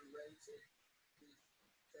 that's going to raise it.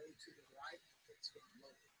 Go to the right, it's going to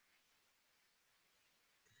lower it.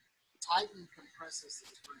 Tighten compresses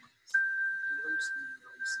the springs, and loosen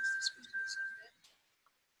releases the springs.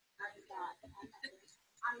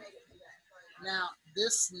 Now,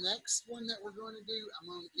 this next one that we're going to do, I'm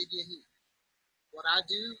going to give you a hint. What I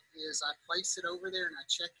do is I place it over there and I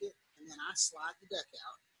check it, and then I slide the deck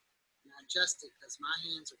out and I adjust it because my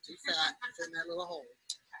hands are too fat to fit in that little hole.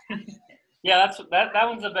 Yeah, that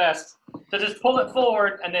one's the best. So just pull it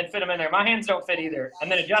forward and then fit them in there. My hands don't fit either.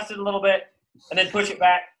 And then adjust it a little bit, and then push it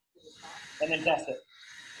back, and then test it.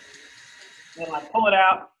 And then like pull it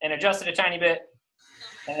out and adjust it a tiny bit,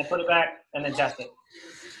 and then put it back, and then test it.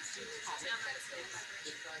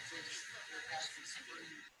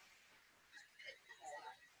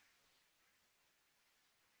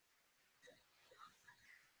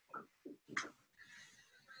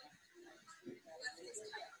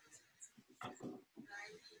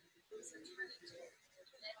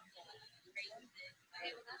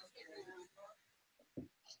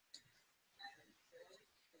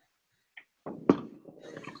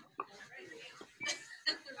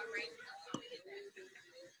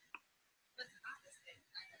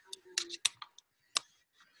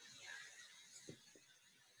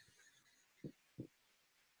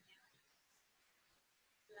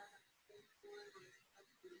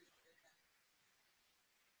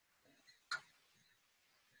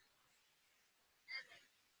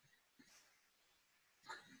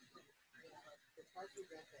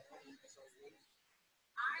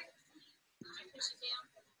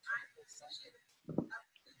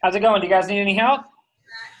 How's it going? Do you guys need any help?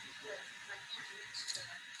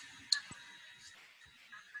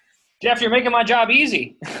 Jeff, you're making my job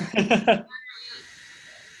easy. So now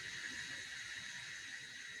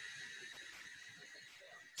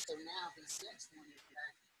this next one is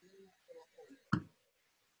back in that little hole.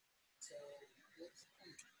 So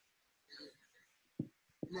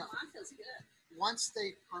no, once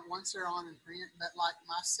they're on and print, but like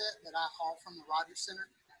my set that I haul from the Rogers Center,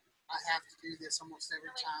 I have to do this almost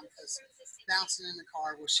every time because bouncing in the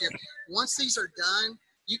car will ship. Once these are done,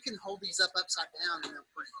 you can hold these up upside down and they'll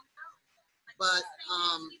print. But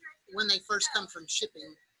when they first come from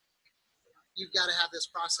shipping, you've got to have this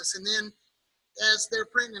process. And then as they're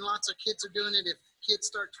printing and lots of kids are doing it, if kids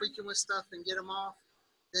start tweaking with stuff and get them off,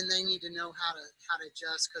 then they need to know how to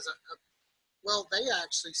adjust. Because well, they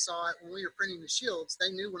actually saw it when we were printing the shields.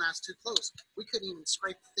 They knew when I was too close. We couldn't even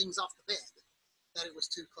scrape the things off the bed that it was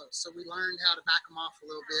too close. So we learned how to back them off a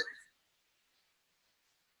little bit.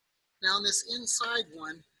 Now on this inside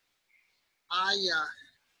one, I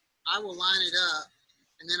will line it up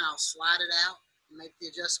and then I'll slide it out and make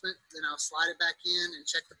the adjustment. Then I'll slide it back in and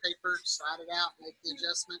check the paper, slide it out, make the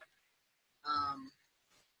adjustment.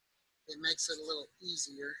 It makes it a little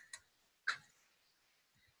easier.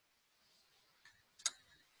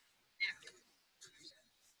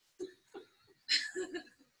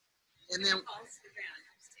 And then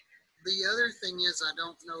the other thing is, I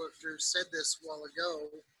don't know if Drew said this a while ago,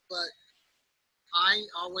 but I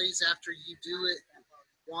always, after you do it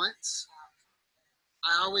once,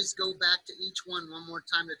 I always go back to each one more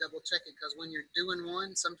time to double check it, because when you're doing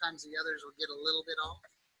one, sometimes the others will get a little bit off.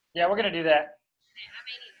 Yeah, we're going to do that.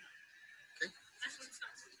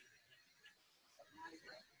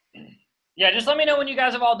 Okay. Yeah, just let me know when you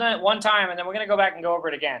guys have all done it one time, and then we're going to go back and go over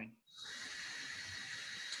it again.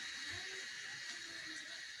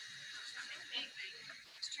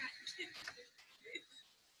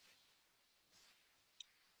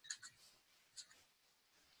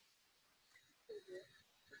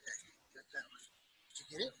 Did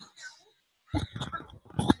you get it?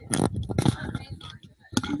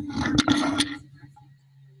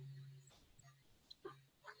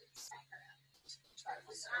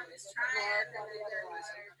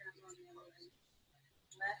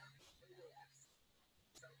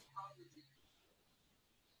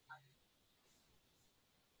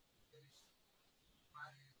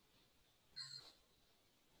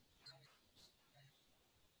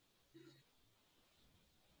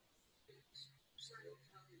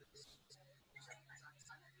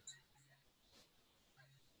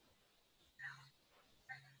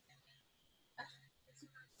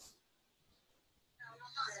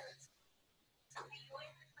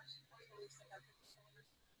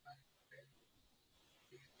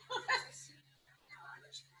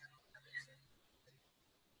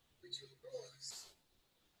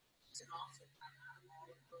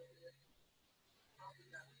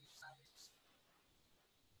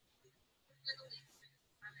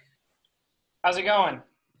 How's it going?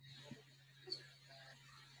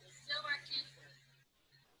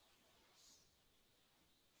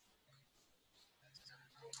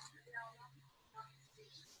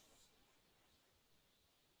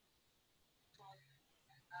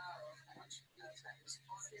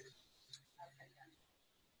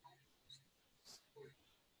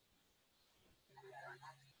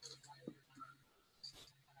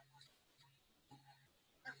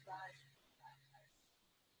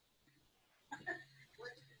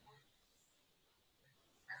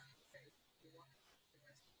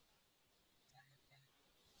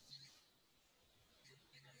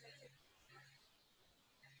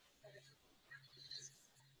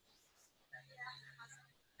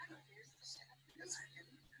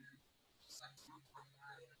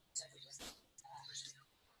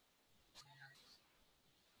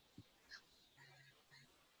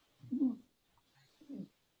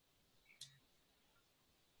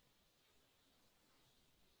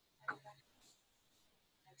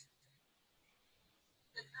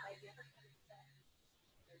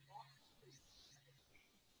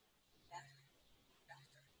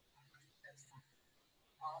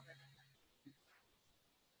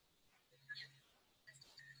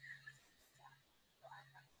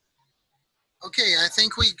 Okay, I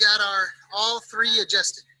think we got our all three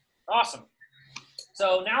adjusted. Awesome.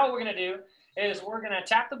 So now what we're going to do is we're going to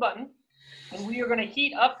tap the button, and we are going to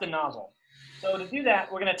heat up the nozzle. So to do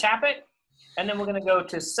that, we're going to tap it, and then we're going to go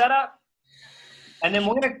to Setup, and then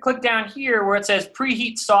we're going to click down here where it says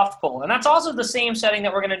Preheat Soft Pull. And that's also the same setting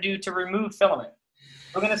that we're going to do to remove filament.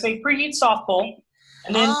 We're going to say Preheat Soft Pull.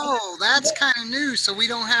 And then, oh, that's kind of new, so we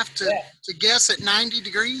don't have to guess at 90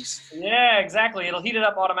 degrees? Yeah, exactly. It'll heat it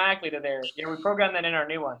up automatically to there. Yeah, we programmed that in our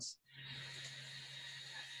new ones.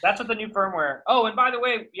 That's what the new firmware. Oh, and by the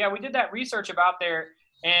way, yeah, we did that research about there,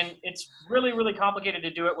 and it's really, really complicated to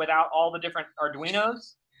do it without all the different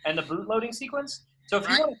Arduinos and the boot loading sequence. So if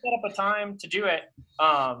you want to set up a time to do it,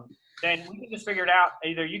 then we can just figure it out.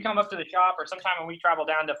 Either you come up to the shop or sometime when we travel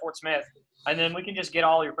down to Fort Smith, and then we can just get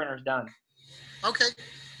all your printers done. Okay.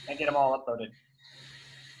 And get them all uploaded.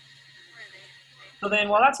 So then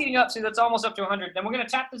while that's heating up, see that's almost up to 100, then we're going to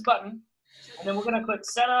tap this button, and then we're going to click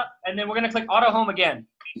Setup, and then we're going to click Auto Home again.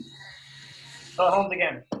 So it homes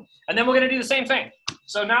again. And then we're going to do the same thing.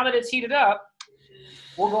 So now that it's heated up,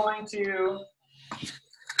 we're going to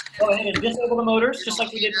go ahead and disable the motors, just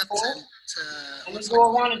like we did before. And then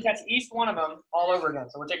go around and test each one of them all over again.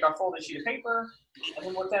 So we'll take our folded sheet of paper, and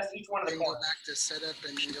then we'll test each one of the corners. Go back to setup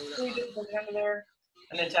and then go to put it under there,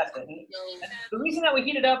 and then test it. And the reason that we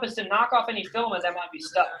heat it up is to knock off any filament that might be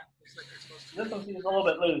stuck. This one seems a little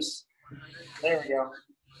bit loose. There we go.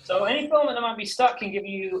 So any filament that might be stuck can give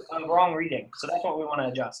you a wrong reading. So that's what we want to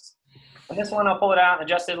adjust. And this one, I'll pull it out and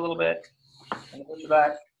adjust it a little bit. And push it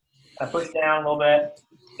back. I push down a little bit.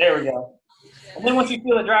 There we go. And then once you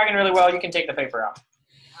feel it dragging really well, you can take the paper out.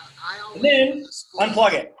 And then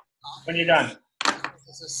unplug it when you're done.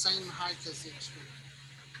 It's the same height as the extreme.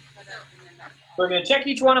 We're going to check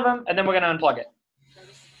each one of them, and then we're going to unplug it.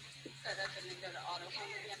 Yeah,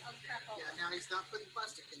 now he's not putting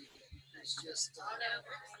plastic in it. It's just.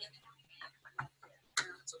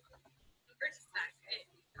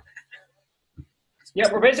 Yeah,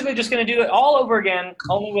 we're basically just going to do it all over again,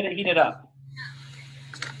 only with it heated up.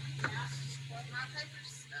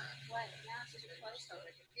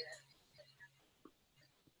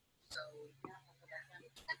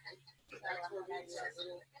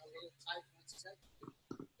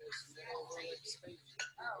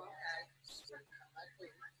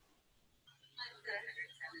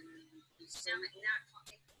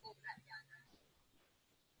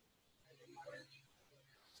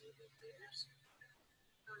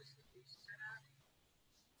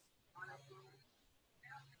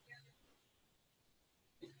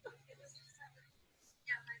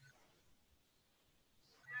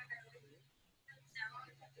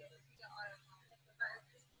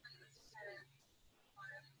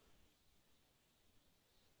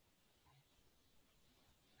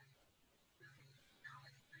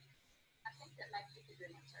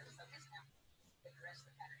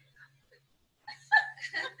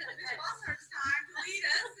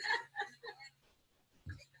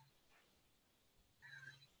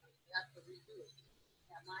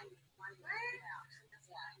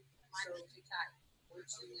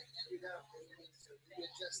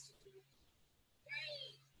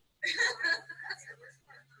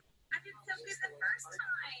 I did so good the first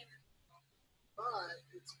time. But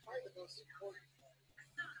it's probably the most important thing.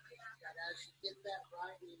 That as you get that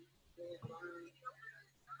right, you really learn.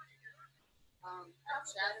 At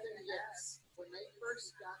Chatham, yes, when they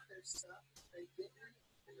first got their stuff, they didn't,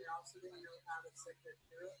 and they also didn't know how to set their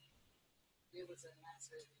through it. It was a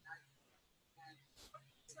massive nightmare. And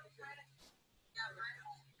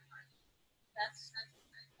That's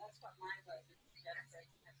what mine was.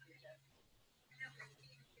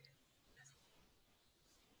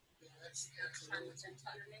 that's really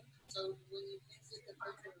so when you get the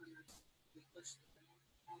paper and you push the thing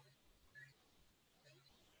on it,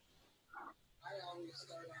 I always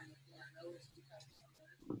start on it when I know it's because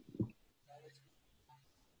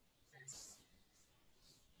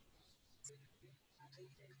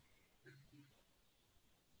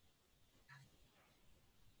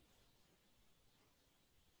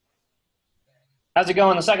How's it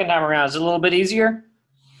going the second time around? Is it a little bit easier?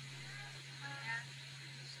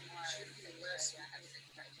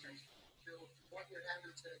 what you're having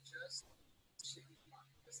to adjust should be fine.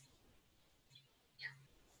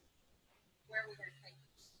 Where are we going to take it?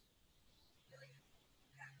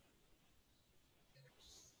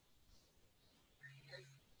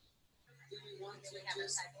 Do you want to Have a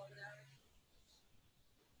just type over there?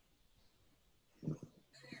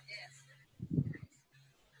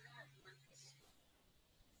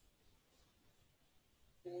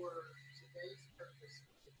 for today's purpose,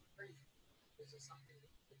 this is something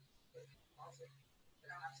that you can also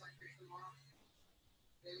have something tomorrow.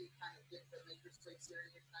 They kind of get the maker's place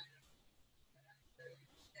area kind of.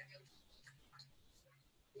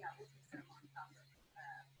 Yeah, we can set them on top of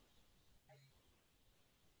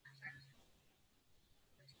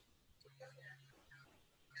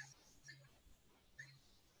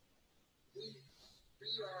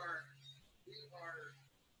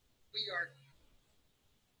We are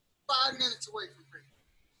 5 minutes away from free.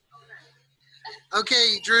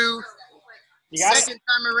 Okay, Drew. You got Second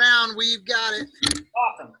time around, we've got it.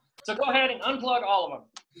 Awesome. So go ahead and unplug all of them.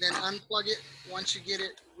 Then unplug it. Once you get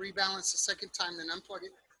it rebalanced the second time, then unplug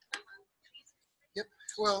it. Yep.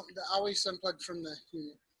 Well, I always unplug from the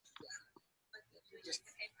unit.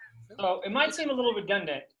 So it might seem a little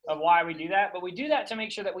redundant of why we do that, but we do that to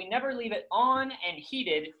make sure that we never leave it on and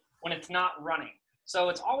heated when it's not running. So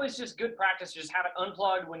it's always just good practice to just have it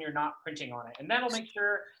unplugged when you're not printing on it. And that'll make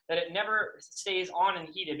sure that it never stays on and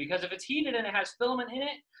heated, because if it's heated and it has filament in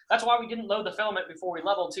it, that's why we didn't load the filament before we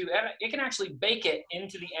leveled too. It can actually bake it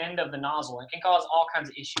into the end of the nozzle. It can cause all kinds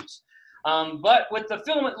of issues. But with the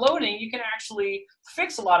filament loading, you can actually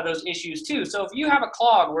fix a lot of those issues too. So if you have a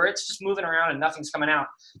clog where it's just moving around and nothing's coming out,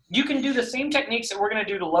 you can do the same techniques that we're going to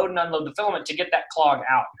do to load and unload the filament to get that clog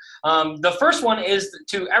out. The first one is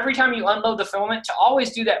to, every time you unload the filament, to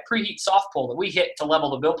always do that preheat soft pull that we hit to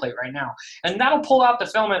level the build plate right now. And that'll pull out the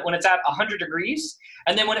filament when it's at 100 degrees.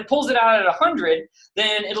 And then when it pulls it out at 100,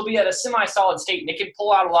 then it'll be at a semi-solid state, and it can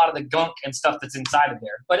pull out a lot of the gunk and stuff that's inside of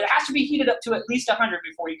there. But it has to be heated up to at least 100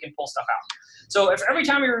 before you can pull stuff out. So if every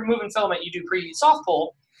time you're removing filament, you do preheat soft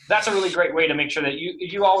pull, that's a really great way to make sure that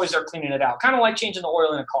you always are cleaning it out. Kind of like changing the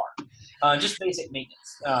oil in a car. Just basic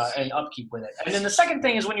maintenance and upkeep with it. And then the second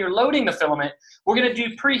thing is when you're loading the filament, we're going to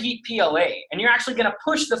do preheat PLA. And you're actually going to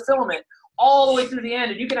push the filament all the way through the end,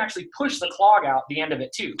 and you can actually push the clog out the end of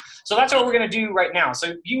it too. So that's what we're going to do right now.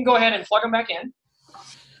 So you can go ahead and plug them back in.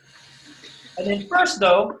 And then first,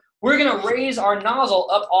 though, we're going to raise our nozzle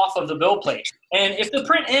up off of the build plate. And if the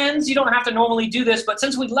print ends, you don't have to normally do this, but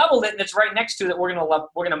since we leveled it and it's right next to it, we're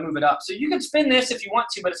going to move it up. So you can spin this if you want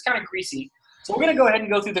to, but it's kind of greasy. So we're going to go ahead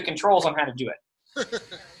and go through the controls on how to do it.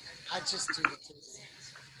 I just do it too.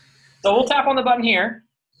 So we'll tap on the button here,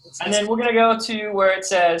 and then we're going to go to where it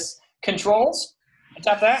says Controls, and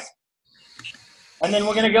tap that. And then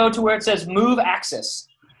we're going to go to where it says Move Axis,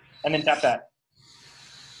 and then tap that.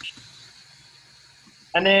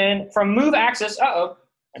 And then from Move Axis, uh-oh,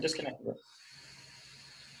 I disconnected it.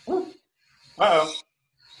 Uh-oh.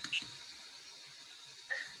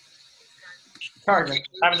 Charging,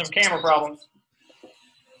 having some camera problems.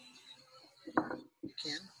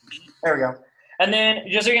 There we go. And then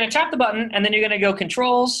you're going to tap the button, and then you're going to go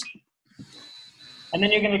Controls, and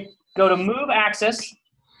then you're going to go to Move Axis,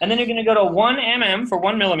 and then you're going to go to 1 mm for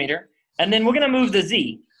 1 millimeter, and then we're going to move the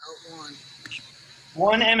Z.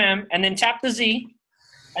 1 mm, and then tap the Z,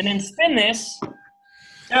 and then spin this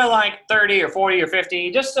to like 30 or 40 or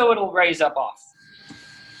 50, just so it'll raise up off.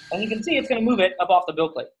 And you can see it's going to move it up off the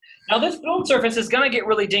build plate. Now this build surface is going to get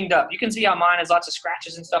really dinged up. You can see how mine has lots of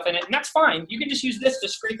scratches and stuff in it, and that's fine. You can just use this to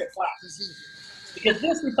scrape it flat, because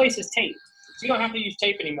this replaces tape. So you don't have to use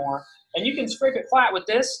tape anymore. And you can scrape it flat with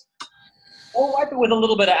this, or wipe it with a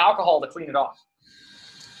little bit of alcohol to clean it off.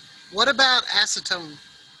 What about acetone?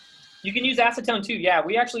 You can use acetone too. Yeah,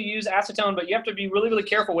 we actually use acetone, but you have to be really, really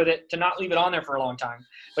careful with it to not leave it on there for a long time.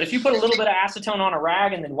 But if you put a little bit of acetone on a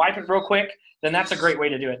rag and then wipe it real quick, then that's a great way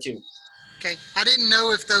to do it too. Okay, I didn't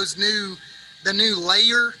know if the new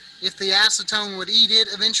layer, if the acetone would eat it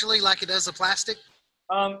eventually like it does the plastic.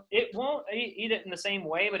 It won't eat it in the same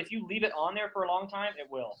way, but if you leave it on there for a long time, it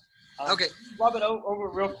will. Okay. If you rub it over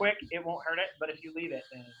real quick, it won't hurt it, but if you leave it,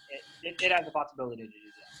 then it has the possibility to do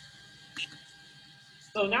that.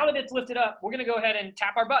 So now that it's lifted up, we're going to go ahead and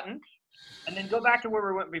tap our button, and then go back to where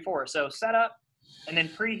we went before. So Setup, and then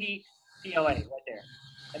Preheat PLA right there.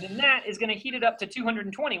 And then that is going to heat it up to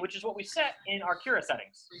 220, which is what we set in our Cura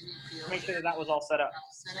settings. Make sure that was all set up.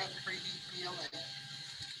 Set up Preheat PLA.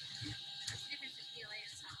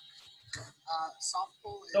 Soft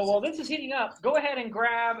pull is... So while this is heating up, go ahead and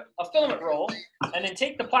grab a filament roll and then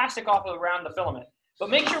take the plastic off of around the filament. But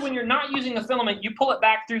make sure when you're not using the filament, you pull it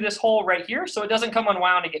back through this hole right here so it doesn't come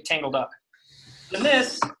unwound and get tangled up. And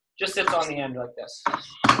this just sits on the end like this.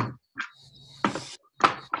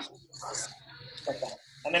 Like that.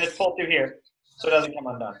 And then it's pulled through here so it doesn't come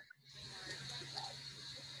undone.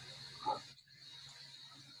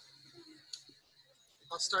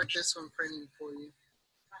 I'll start this one printing for you.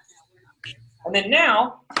 And then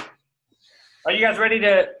now, are you guys ready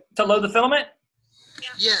to load the filament?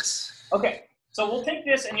 Yes. Okay, so we'll take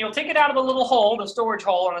this and you'll take it out of the little hole, the storage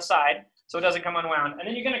hole on the side, so it doesn't come unwound. And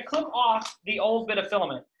then you're going to clip off the old bit of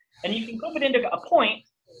filament. And you can clip it into a point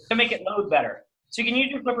to make it load better. So you can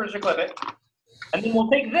use your clippers to clip it. And then we'll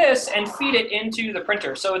take this and feed it into the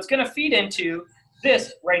printer. So it's going to feed into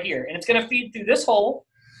this right here. And it's going to feed through this hole.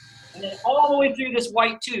 And then all the way through this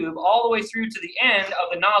white tube, all the way through to the end of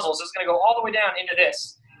the nozzle. So it's going to go all the way down into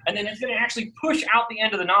this. And then it's going to actually push out the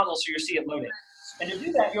end of the nozzle so you'll see it loaded. And to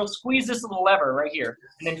do that, you'll squeeze this little lever right here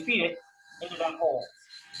and then feed it into that hole.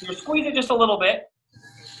 So you'll squeeze it just a little bit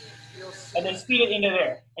and then feed it into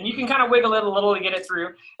there. And you can kind of wiggle it a little to get it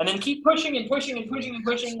through. And then keep pushing and pushing and pushing and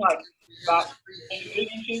pushing like about 8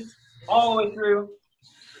 inches all the way through.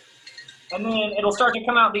 And then it'll start to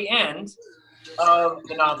come out the end of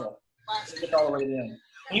the nozzle. Get all the way to the end.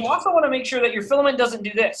 And you also want to make sure that your filament doesn't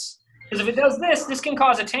do this. Because if it does this, this can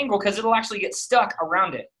cause a tangle because it'll actually get stuck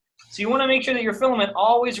around it. So you want to make sure that your filament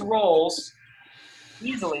always rolls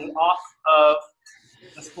easily off of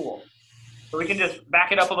the spool. So we can just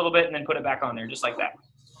back it up a little bit and then put it back on there, just like that.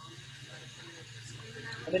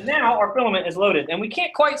 And then now our filament is loaded. And we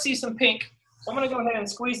can't quite see some pink So I'm going to go ahead and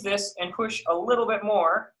squeeze this and push a little bit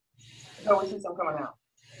more until we see some coming out.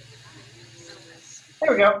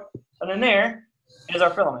 There we go. And then there is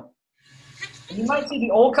our filament. And you might see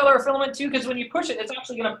the old color of filament too, because when you push it, it's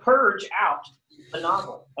actually going to purge out the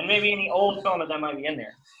nozzle and maybe any old filament that might be in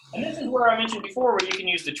there. And this is where I mentioned before where you can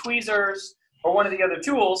use the tweezers or one of the other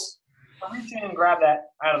tools to reach in and grab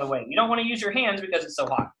that out of the way. You don't want to use your hands because it's so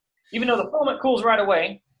hot. Even though the filament cools right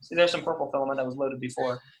away. See, there's some purple filament that was loaded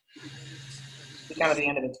before. It's kind of the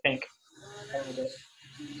end of its pink. A little bit.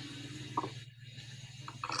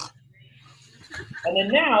 And then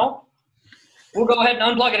now, we'll go ahead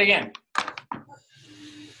and unplug it again.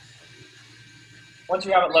 Once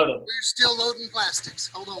you have it loaded. We're still loading plastics.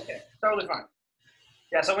 Hold on. Okay, totally fine.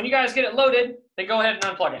 Yeah, so when you guys get it loaded, then go ahead and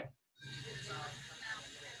unplug it.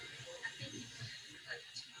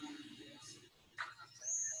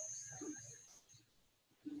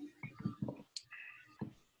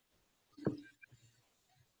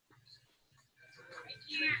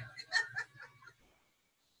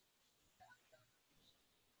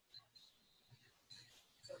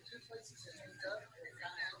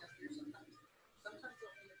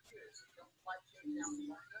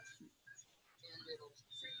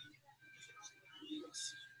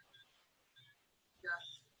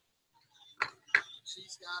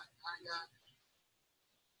 She's got, I got.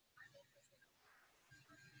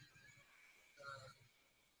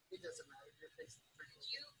 It doesn't matter. You're fixing the trick.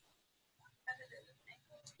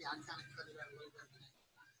 Yeah, I kind of cut it out a little bit.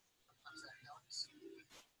 Sometimes that helps.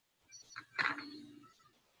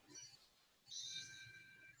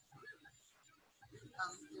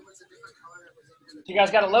 It was a different color that was in there. You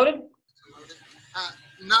guys got it loaded?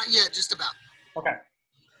 Not yet, just about. Okay.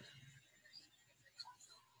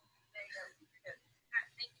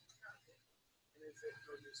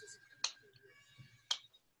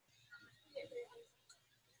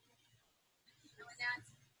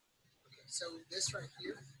 So this right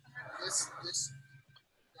here, this guys,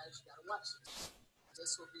 you gotta watch this.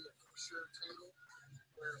 This will be a for sure table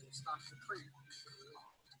where it will stop the print.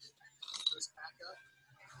 This back up.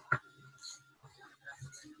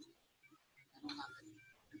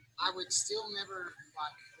 I would still never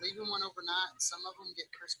like leaving one overnight. Some of them get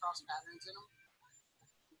crisscross patterns in them,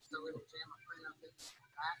 so it'll jam a print up in the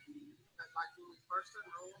back. But like when we first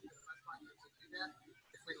unroll them, that's why I need to do that.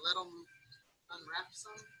 If we let them unwrap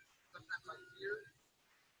some. Sometimes like here,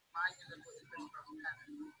 might end up with a crisscross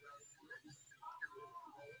pattern.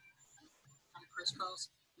 I'm crisscross,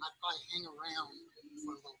 I'd probably hang around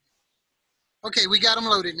for a little bit. Okay, we got them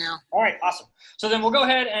loaded now. All right, awesome. So then we'll go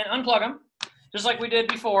ahead and unplug them, just like we did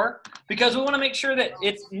before, because we want to make sure that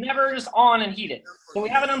it's never just on and heated. So we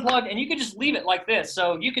have it unplugged, and you could just leave it like this.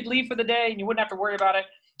 So you could leave for the day, and you wouldn't have to worry about it,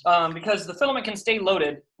 because the filament can stay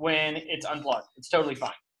loaded when it's unplugged. It's totally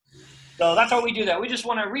fine. So that's how we do that. We just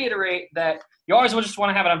want to reiterate that you always just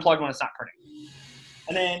want to have it unplugged when it's not printing.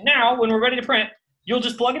 And then now, when we're ready to print, you'll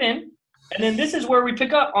just plug it in. And then this is where we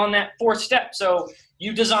pick up on that fourth step. So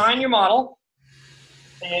you design your model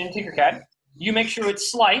in Tinkercad. You make sure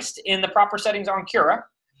it's sliced in the proper settings on Cura.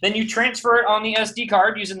 Then you transfer it on the SD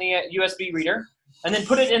card using the USB reader. And then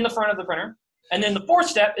put it in the front of the printer. And then the fourth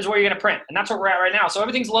step is where you're going to print. And that's where we're at right now. So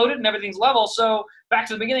everything's loaded and everything's level. So back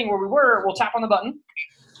to the beginning where we were, we'll tap on the button.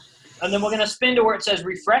 And then we're going to spin to where it says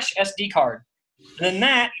refresh SD card. And then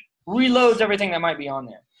that reloads everything that might be on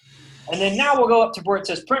there. And then now we'll go up to where it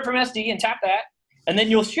says print from SD and tap that. And then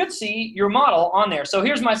you should see your model on there. So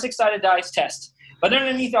here's my 6-sided dice test. But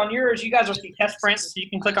underneath on yours, you guys will see test prints. So you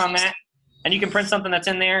can click on that and you can print something that's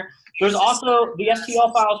in there. There's also the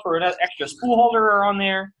STL files for an extra spool holder are on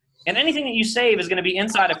there. And anything that you save is going to be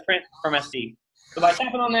inside of print from SD. So by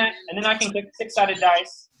tapping on that, and then I can click 6-sided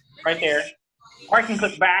dice right there. Or I can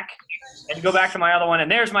click back and go back to my other one, and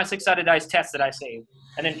there's my 6-sided dice test that I saved,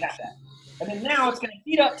 and then tap that. And then now it's going to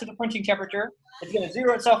heat up to the printing temperature. It's going to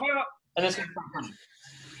zero itself out, and it's going to start printing.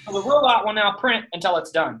 So the robot will now print until it's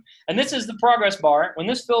done. And this is the progress bar. When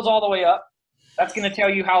this fills all the way up, that's going to tell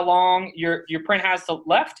you how long your print has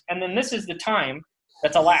left, and then this is the time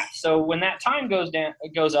that's elapsed. So when that time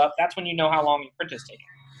goes up, that's when you know how long your print is taking.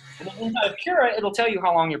 And then inside of Cura, it'll tell you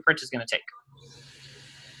how long your print is going to take.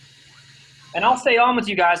 And I'll stay on with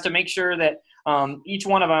you guys to make sure that each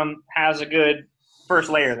one of them has a good first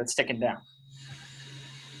layer that's sticking down.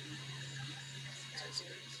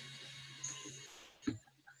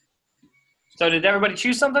 So did everybody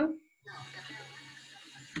choose something?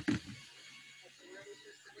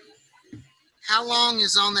 How long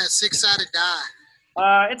is on that 6-sided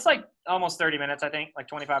die? It's like almost 30 minutes, I think, like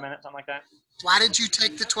 25 minutes, something like that. Why did you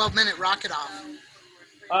take the 12-minute rocket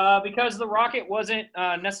off? Because the rocket wasn't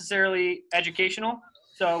necessarily educational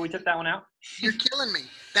So we took that one out. You're killing me.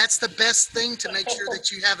 That's the best thing to make sure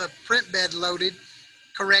that you have a print bed loaded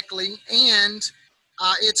correctly, and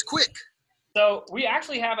it's quick. So we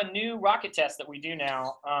actually have a new rocket test that we do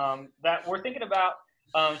now that we're thinking about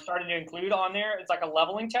starting to include on there. It's like a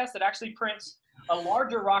leveling test that actually prints a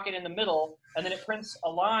larger rocket in the middle, and then it prints a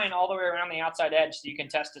line all the way around the outside edge so you can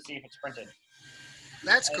test to see if it's printed.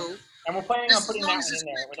 That's cool. And we're planning on putting that one in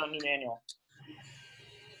there with our new manual.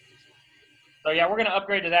 So yeah, we're going to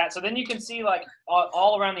upgrade to that. So then you can see like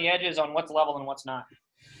all around the edges on what's level and what's not.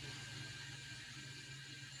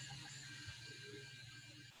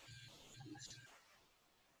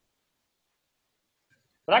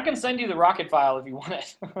 But I can send you the rocket file if you want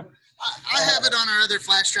it. I have it on our other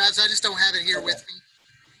flash drives. I just don't have it here with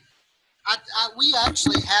me. We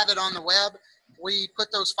actually have it on the web. We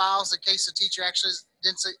put those files in case the teacher actually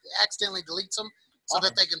accidentally deletes them so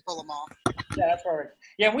that they can pull them off. Yeah, that's perfect.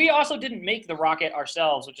 Yeah, we also didn't make the rocket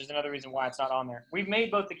ourselves, which is another reason why it's not on there. We've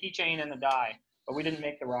made both the keychain and the die, but we didn't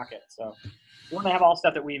make the rocket. So we want to have all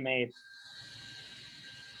stuff that we made.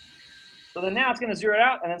 So then now it's going to zero it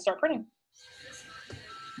out and then start printing.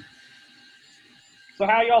 So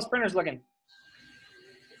how are y'all's printers looking?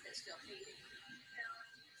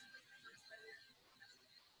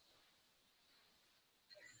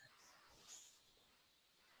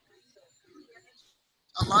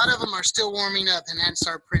 A lot of them are still warming up and hadn't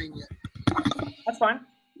started printing yet. That's fine.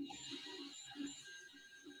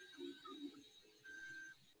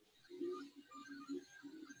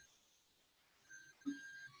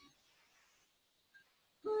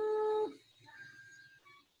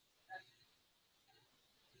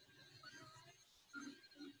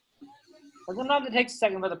 Well, sometimes it takes a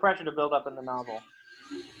second for the pressure to build up in the nozzle.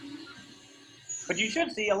 But you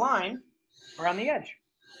should see a line around the edge.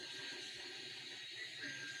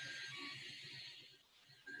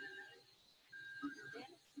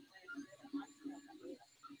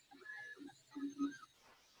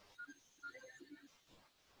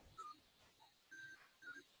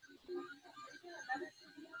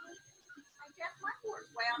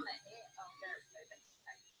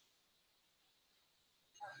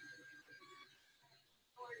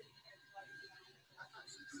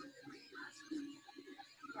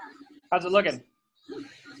 How's it looking?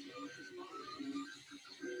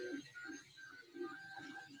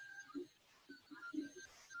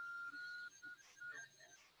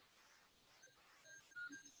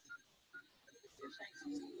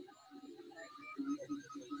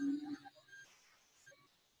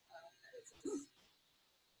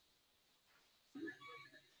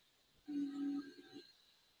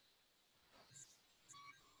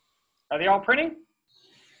 Are they all printing?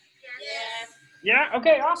 Yes. Yeah?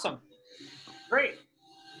 Okay, awesome. Great.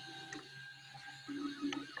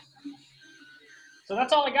 So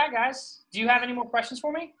that's all I got, guys. Do you have any more questions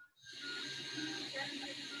for me?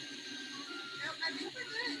 Nope, I think we're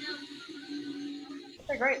good.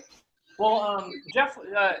 Okay, great. Well, Jeff,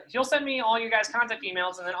 he'll send me all you guys' contact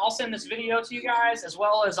emails, and then I'll send this video to you guys, as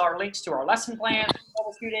well as our links to our lesson plan,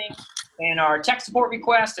 troubleshooting, and our tech support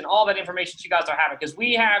request, and all that information you guys are having, because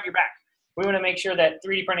we have your back. We want to make sure that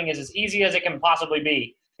 3D printing is as easy as it can possibly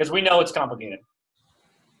be, because we know it's complicated.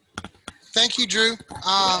 Thank you, Drew.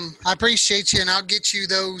 I appreciate you, and I'll get you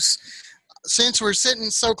those. Since we're sitting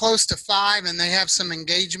so close to 5 and they have some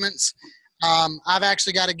engagements, I've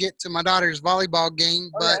actually got to get to my daughter's volleyball game,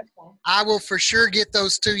 but I will for sure get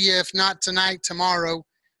those to you, if not tonight, tomorrow.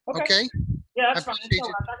 Okay? Yeah, that's fine.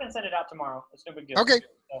 I can send it out tomorrow. It's no big deal. Okay.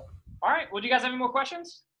 So, all right. Well, do you guys have any more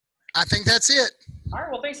questions? I think that's it. All right.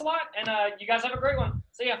 Well, thanks a lot, and you guys have a great one.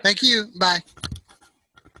 See ya. Thank you. Bye.